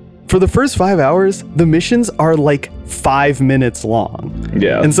 for the first 5 hours, the missions are like 5 minutes long.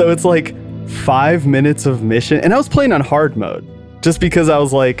 Yeah. And so it's like 5 minutes of mission. And I was playing on hard mode just because I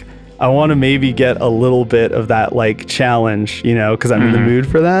was like, I want to maybe get a little bit of that like challenge, you know, because I'm in the mood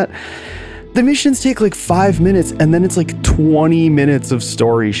for that. The missions take like 5 minutes and then it's like 20 minutes of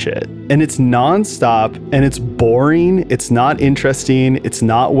story shit. And it's nonstop and it's boring. It's not interesting. It's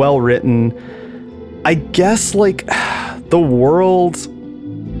not well written. I guess like the world,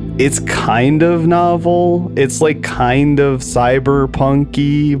 it's kind of novel. It's like kind of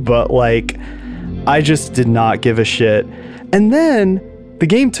cyberpunky, but like I just did not give a shit. And then the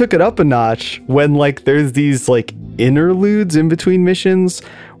game took it up a notch when like there's these like interludes in between missions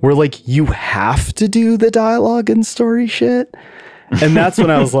where like you have to do the dialogue and story shit. And that's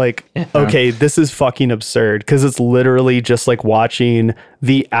when I was like, okay, this is fucking absurd, because it's literally just like watching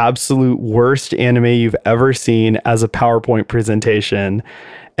the absolute worst anime you've ever seen as a PowerPoint presentation.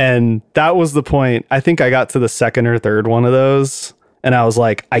 And that was the point. I think I got to the second or third one of those and I was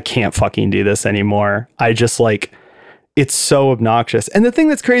like, I can't fucking do this anymore. I just like, it's so obnoxious. And the thing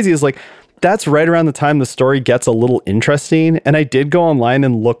that's crazy is like, that's right around the time the story gets a little interesting. And I did go online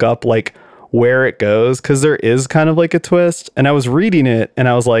and look up like where it goes, because there is kind of like a twist. And I was reading it and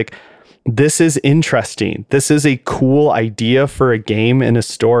I was like, this is interesting. This is a cool idea for a game and a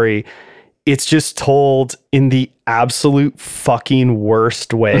story. It's just told in the absolute fucking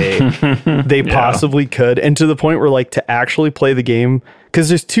worst way they possibly could. And to the point where like to actually play the game, because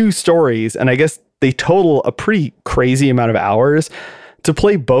there's 2 stories and I guess they total a pretty crazy amount of hours. To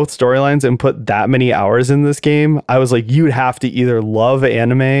play both storylines and put that many hours in this game, I was like, you'd have to either love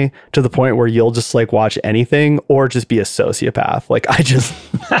anime to the point where you'll just like watch anything, or just be a sociopath. Like I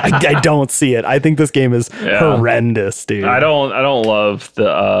don't see it. I think this game is horrendous, dude. I don't love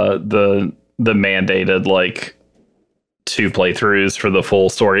the mandated like 2 playthroughs for the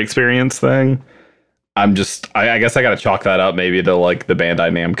full story experience thing. I guess I gotta chalk that up maybe to like the Bandai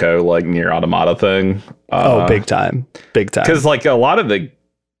Namco like Nier Automata thing. Big time. Because like a lot of the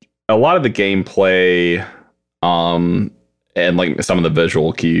gameplay, and like some of the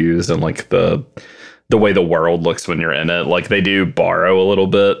visual cues and like the way the world looks when you're in it, like they do borrow a little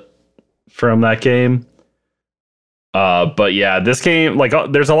bit from that game. But yeah, this game, like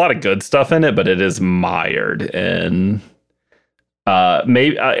there's a lot of good stuff in it, but it is mired in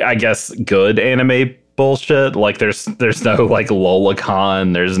maybe I guess good anime bullshit. Like there's no like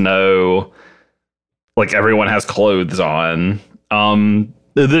lolicon, there's no like everyone has clothes on.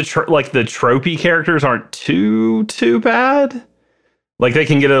 The tropey characters aren't too bad. Like they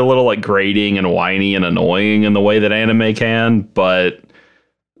can get a little like grating and whiny and annoying in the way that anime can, but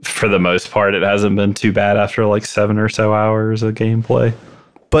for the most part it hasn't been too bad after like 7 or so hours of gameplay.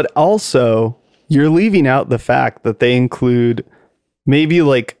 But also you're leaving out the fact that they include maybe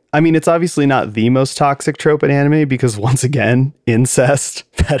like, I mean, it's obviously not the most toxic trope in anime because once again, incest,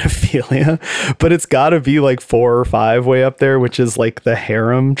 pedophilia, but it's got to be like 4 or 5 way up there, which is like the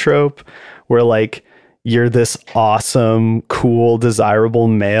harem trope where like you're this awesome, cool, desirable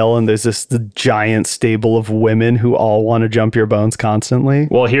male and there's the giant stable of women who all want to jump your bones constantly.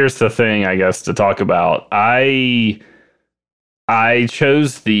 Well, here's the thing, I guess, to talk about. I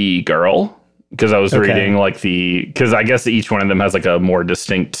chose the girl because I was reading like because I guess each one of them has like a more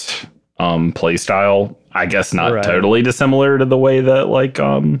distinct play style. I guess not totally dissimilar to the way that like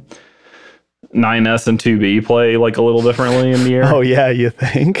 9S and 2B play like a little differently in the year. Oh yeah, you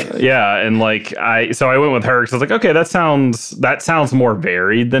think? Yeah, and like I went with her because I was like, okay, that sounds more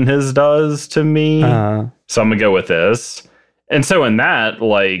varied than his does to me. So I'm gonna go with this. And so in that,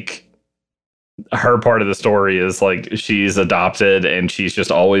 like, her part of the story is like she's adopted and she's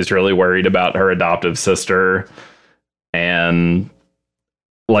just always really worried about her adoptive sister. And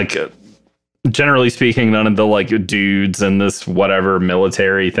like, generally speaking, none of the like dudes in this whatever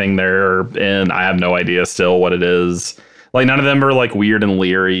military thing they're in, I have no idea still what it is. Like none of them are like weird and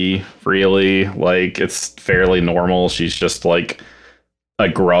leery, really. Like it's fairly normal. She's just like a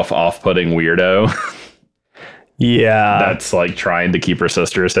gruff, off-putting weirdo. Yeah. That's like trying to keep her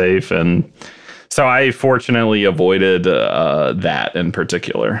sister safe. And so I fortunately avoided that in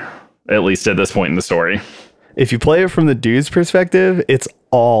particular, at least at this point in the story. If you play it from the dude's perspective, it's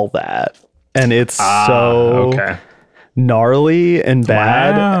all that. And it's so gnarly and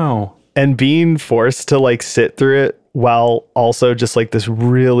bad. Wow. And being forced to like sit through it while also just like this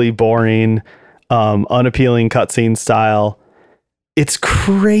really boring, unappealing cutscene style. It's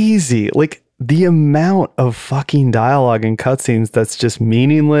crazy. Like the amount of fucking dialogue and cutscenes that's just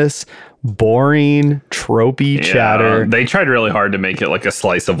meaningless, boring, tropey chatter. They tried really hard to make it like a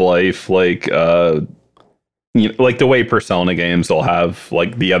slice of life, like like the way Persona games will have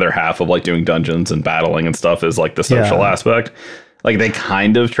like the other half of like doing dungeons and battling and stuff is like the social aspect. Like they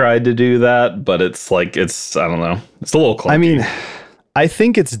kind of tried to do that, but it's like I don't know, it's a little clunky. I mean, I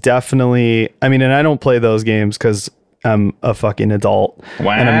think it's definitely, and I don't play those games because I'm a fucking adult.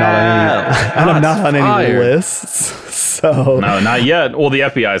 Wow. And I'm not on any lists. So no, not yet. Well, the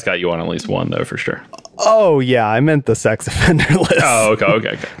FBI's got you on at least one though, for sure. Oh yeah, I meant the sex offender list. Oh,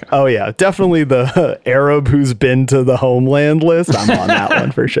 okay. Oh yeah, definitely the Arab who's been to the homeland list. I'm on that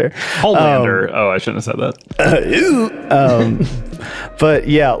one for sure. Homelander. I shouldn't have said that. But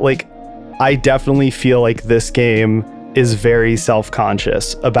yeah, like I definitely feel like this game is very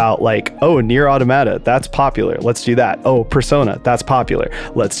self-conscious about like, oh, Nier Automata, that's popular, let's do that. Oh, Persona, that's popular,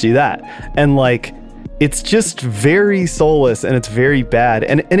 let's do that. And like, it's just very soulless and it's very bad.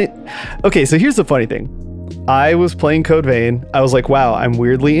 And it, okay, so here's the funny thing. I was playing Code Vein. I was like, wow, I'm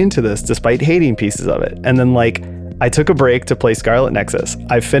weirdly into this despite hating pieces of it. And then like, I took a break to play Scarlet Nexus.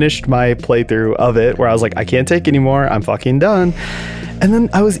 I finished my playthrough of it where I was like, I can't take anymore. I'm fucking done. And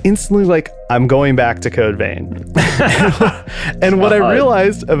then I was instantly like, I'm going back to Code Vein. And what I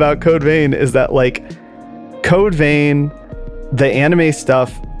realized about Code Vein is that like Code Vein, the anime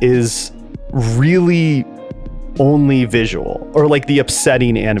stuff is really only visual, or like the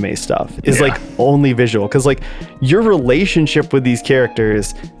upsetting anime stuff is like only visual. Cause like your relationship with these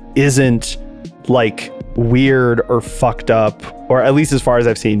characters isn't like weird or fucked up, or at least as far as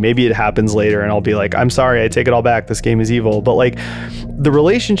I've seen. Maybe it happens later and I'll be like, I'm sorry, I take it all back, this game is evil. But like the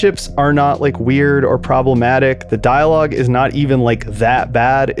relationships are not like weird or problematic. The dialogue is not even like that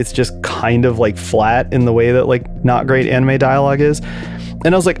bad. It's just kind of like flat in the way that like not great anime dialogue is.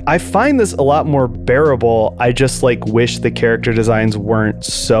 And I was like, I find this a lot more bearable. I just like wish the character designs weren't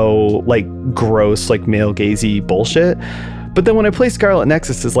so like gross, like male gazy bullshit. But then when I play Scarlet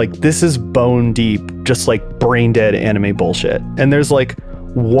Nexus, it's like, this is bone deep, just like brain dead anime bullshit. And there's like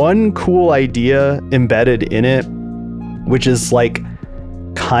one cool idea embedded in it, which is like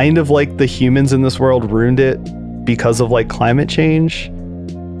kind of like the humans in this world ruined it because of like climate change.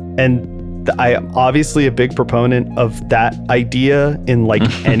 And I am obviously a big proponent of that idea in like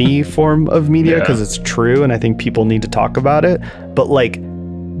any form of media because it's true. And I think people need to talk about it. But like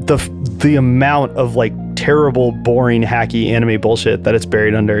the amount of like terrible, boring, hacky anime bullshit that it's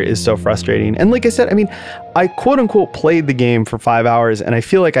buried under is so frustrating. And like I said, I mean, I quote unquote played the game for 5 hours and I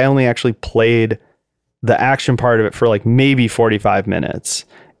feel like I only actually played the action part of it for like maybe 45 minutes.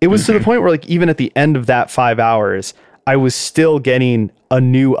 It was to the point where like even at the end of that 5 hours, I was still getting a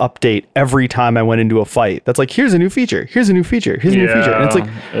new update every time I went into a fight. That's like, here's a new feature. Here's a new feature. Here's a new feature. And it's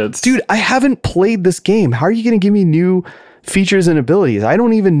like, dude, I haven't played this game. How are you going to give me new features and abilities? I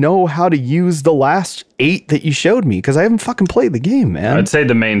don't even know how to use the last 8 that you showed me because I haven't fucking played the game, man. I'd say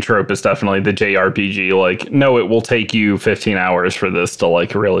the main trope is definitely the JRPG. Like, no, it will take you 15 hours for this to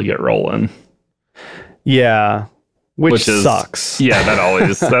like really get rolling. Yeah. Which sucks. Yeah, that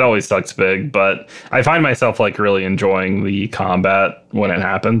always sucks big. But I find myself like really enjoying the combat when it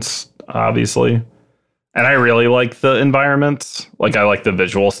happens, obviously. And I really like the environments. Like I like the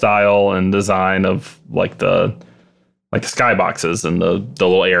visual style and design of like the skyboxes and the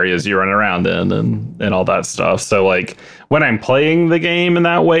little areas you run around in and all that stuff. So like when I'm playing the game in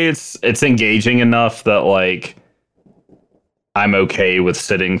that way, it's engaging enough that like I'm okay with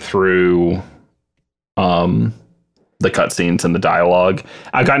sitting through the cutscenes and the dialogue.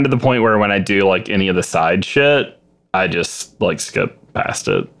 I've gotten to the point where when I do like any of the side shit, I just like skip past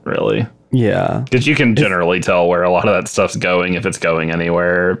it, really. Yeah. Because you can generally tell where a lot of that stuff's going, if it's going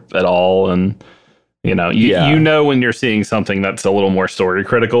anywhere at all. And, you know, you know when you're seeing something that's a little more story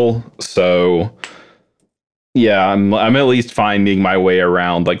critical. So, yeah, I'm at least finding my way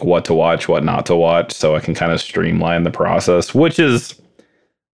around like what to watch, what not to watch, so I can kind of streamline the process, which is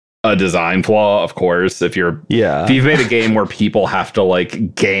a design flaw, of course. If you've made a game where people have to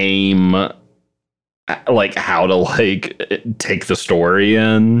like game like how to like take the story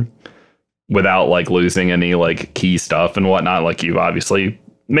in without like losing any like key stuff and whatnot, like you've obviously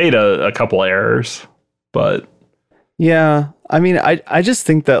made a couple errors. But yeah, I mean, I just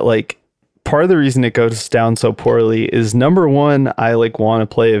think that like part of the reason it goes down so poorly is, number one, I like want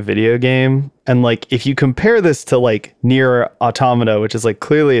to play a video game. And like, if you compare this to like Nier Automata, which is like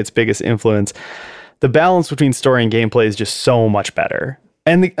clearly its biggest influence, the balance between story and gameplay is just so much better.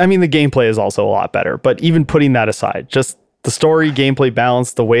 And the gameplay is also a lot better, but even putting that aside, just the story gameplay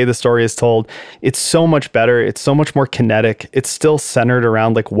balance, the way the story is told, it's so much better. It's so much more kinetic. It's still centered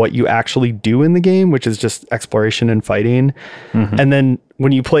around like what you actually do in the game, which is just exploration and fighting. And then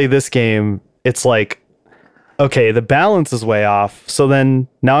when you play this game, it's like, okay, the balance is way off. So then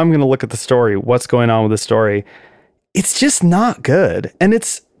now I'm going to look at the story. What's going on with the story? It's just not good. And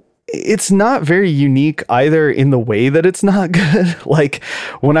it's not very unique either in the way that it's not good. Like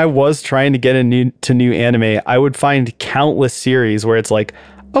when I was trying to get into new anime, I would find countless series where it's like,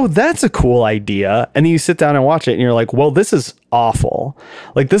 oh, that's a cool idea. And then you sit down and watch it and you're like, well, this is awful.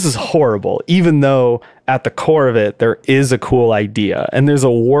 Like, this is horrible. Even though at the core of it, there is a cool idea and there's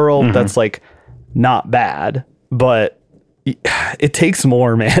a world that's like not bad, but it takes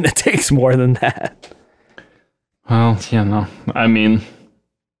more, man. It takes more than that. Well, yeah, no. I mean,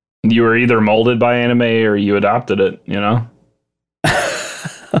 you were either molded by anime or you adopted it, you know?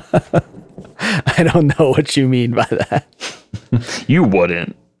 I don't know what you mean by that. You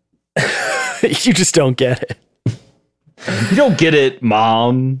wouldn't. You just don't get it. You don't get it,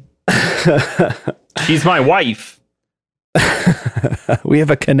 Mom. She's my wife. We have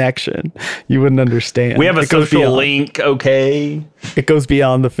a connection. You wouldn't understand. We have a social link, okay? It goes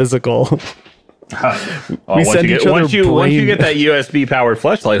beyond the physical. Once you get that USB powered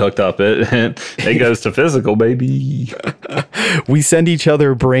flashlight hooked up, it goes to physical, baby. We send each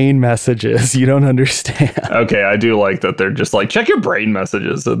other brain messages. You don't understand. Okay, I do like that. They're just like, check your brain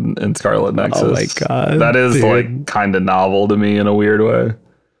messages in Scarlet Nexus. Oh my god, that is like kind of novel to me in a weird way.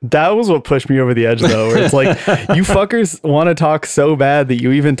 That was what pushed me over the edge, though. Where it's like, you fuckers want to talk so bad that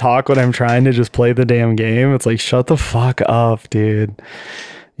you even talk when I'm trying to just play the damn game. It's like, shut the fuck up, dude.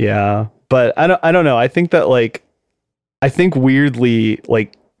 Yeah. But I don't know. I think that weirdly,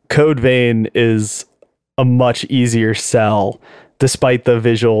 like Code Vein is a much easier sell despite the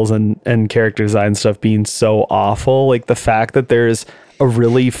visuals and character design stuff being so awful. Like the fact that there's a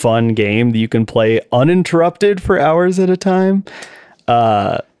really fun game that you can play uninterrupted for hours at a time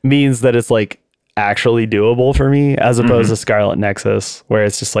means that it's like actually doable for me as opposed to Scarlet Nexus, where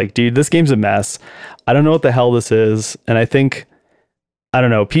it's just like, dude, this game's a mess. I don't know what the hell this is. And I think, I don't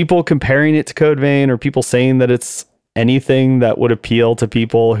know, people comparing it to Code Vein or people saying that it's anything that would appeal to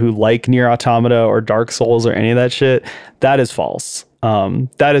people who like Nier Automata or Dark Souls or any of that shit, that is false.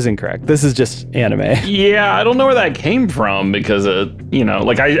 That is incorrect. This is just anime. Yeah, I don't know where that came from because,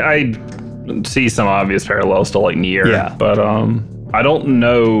 like I see some obvious parallels to like Nier, but I don't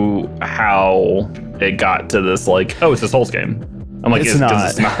know how it got to this like, oh, it's a Souls game. I'm like, it's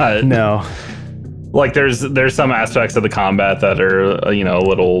not. No. Like there's some aspects of the combat that are, a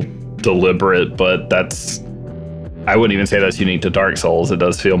little deliberate, but I wouldn't even say that's unique to Dark Souls. It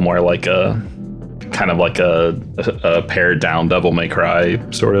does feel more like a kind of like a pared down Devil May Cry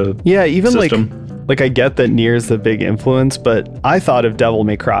sort of even system. Like I get that Nier's the big influence, but I thought of Devil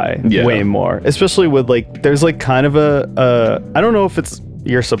May Cry way more, especially with like, there's like kind of I don't know if it's,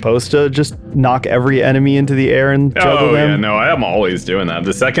 you're supposed to just knock every enemy into the air and juggle them. Yeah, no, I am always doing that.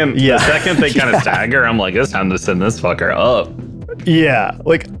 The second they kind of stagger, I'm like, it's time to send this fucker up. Yeah,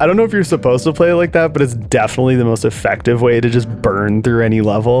 like, I don't know if you're supposed to play like that, but it's definitely the most effective way to just burn through any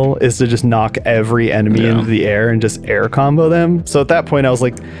level is to just knock every enemy into the air and just air combo them. So at that point, I was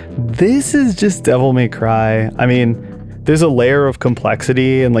like, this is just Devil May Cry. I mean, there's a layer of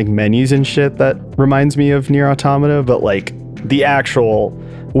complexity and like menus and shit that reminds me of Nier Automata, but like, the actual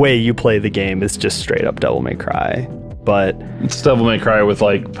way you play the game is just straight up Devil May Cry. But it's Devil May Cry with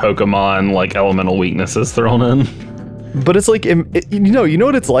like Pokemon like elemental weaknesses thrown in. But it's like, you know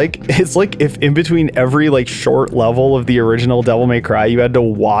what it's like? It's like if in between every like short level of the original Devil May Cry, you had to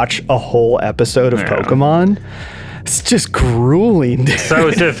watch a whole episode of Pokemon. It's just grueling, dude. So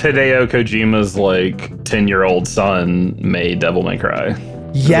it's if Hideo Kojima's like 10-year-old son made Devil May Cry.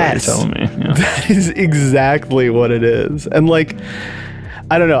 Yes, telling me. Yeah. That is exactly what it is. And like,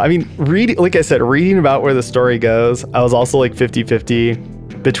 I don't know. I mean, reading about where the story goes, I was also like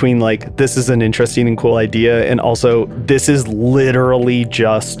 50-50 between like, this is an interesting and cool idea, and also this is literally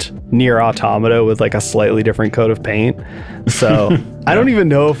just Nier Automata with like a slightly different coat of paint. So I don't even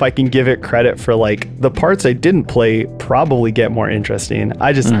know if I can give it credit for like the parts I didn't play probably get more interesting.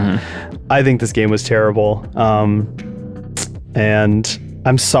 I think this game was terrible. And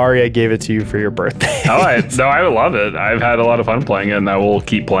I'm sorry I gave it to you for your birthday. I would love it. I've had a lot of fun playing it, and I will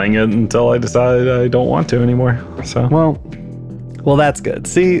keep playing it until I decide I don't want to anymore. So well, that's good.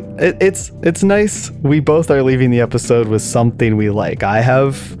 See, it's nice. We both are leaving the episode with something we like. I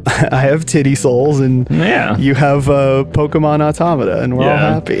have Titty Souls, and you have Pokemon Automata, and we're all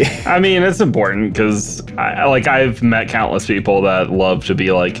happy. I mean, it's important because I've met countless people that love to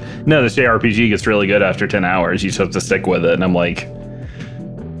be like, no, this JRPG gets really good after 10 hours. You just have to stick with it, and I'm like,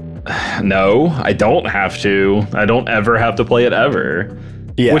 no, I don't have to. I don't ever have to play it ever.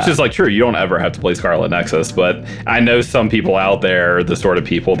 Yeah. Which is like true. You don't ever have to play Scarlet Nexus, but I know some people out there, the sort of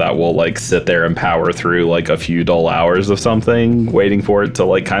people that will like sit there and power through like a few dull hours of something, waiting for it to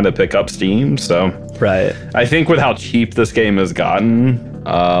like kind of pick up steam. So right. I think with how cheap this game has gotten,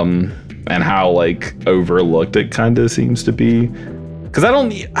 and how like overlooked it kind of seems to be, because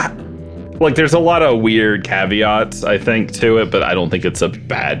like there's a lot of weird caveats I think to it, but I don't think it's a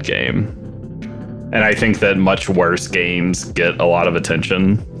bad game. And I think that much worse games get a lot of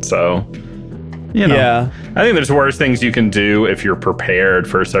attention. So, you know, yeah. I think there's worse things you can do if you're prepared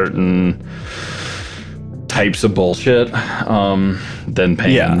for certain types of bullshit than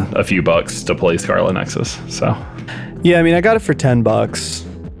paying a few bucks to play Scarlet Nexus. So, yeah, I mean, I got it for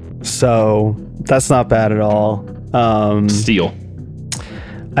 $10. So that's not bad at all. Steal.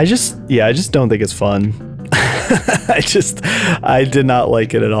 I just don't think it's fun. I did not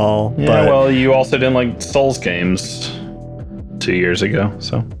like it at all. Yeah, but, well, you also didn't like Souls games 2 years ago,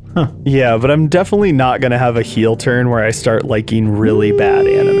 so. Huh. Yeah, but I'm definitely not going to have a heel turn where I start liking really bad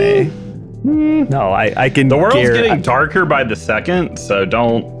anime. No, I can. The world's getting darker by the second, so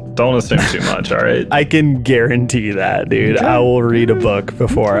don't assume too much, all right? I can guarantee that, dude. Okay. I will read a book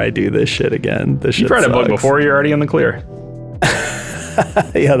before I do this shit again. This shit You've read a book before, you're already in the clear.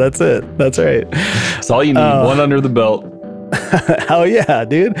 Yeah, that's it. That's right. That's all you need. One under the belt. Hell yeah,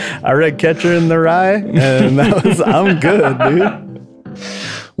 dude. I read Catcher in the Rye, and I'm good, dude.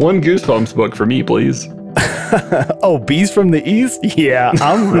 One Goosebumps book for me, please. Oh, Bees from the East? Yeah,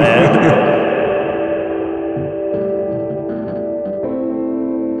 I'm ready.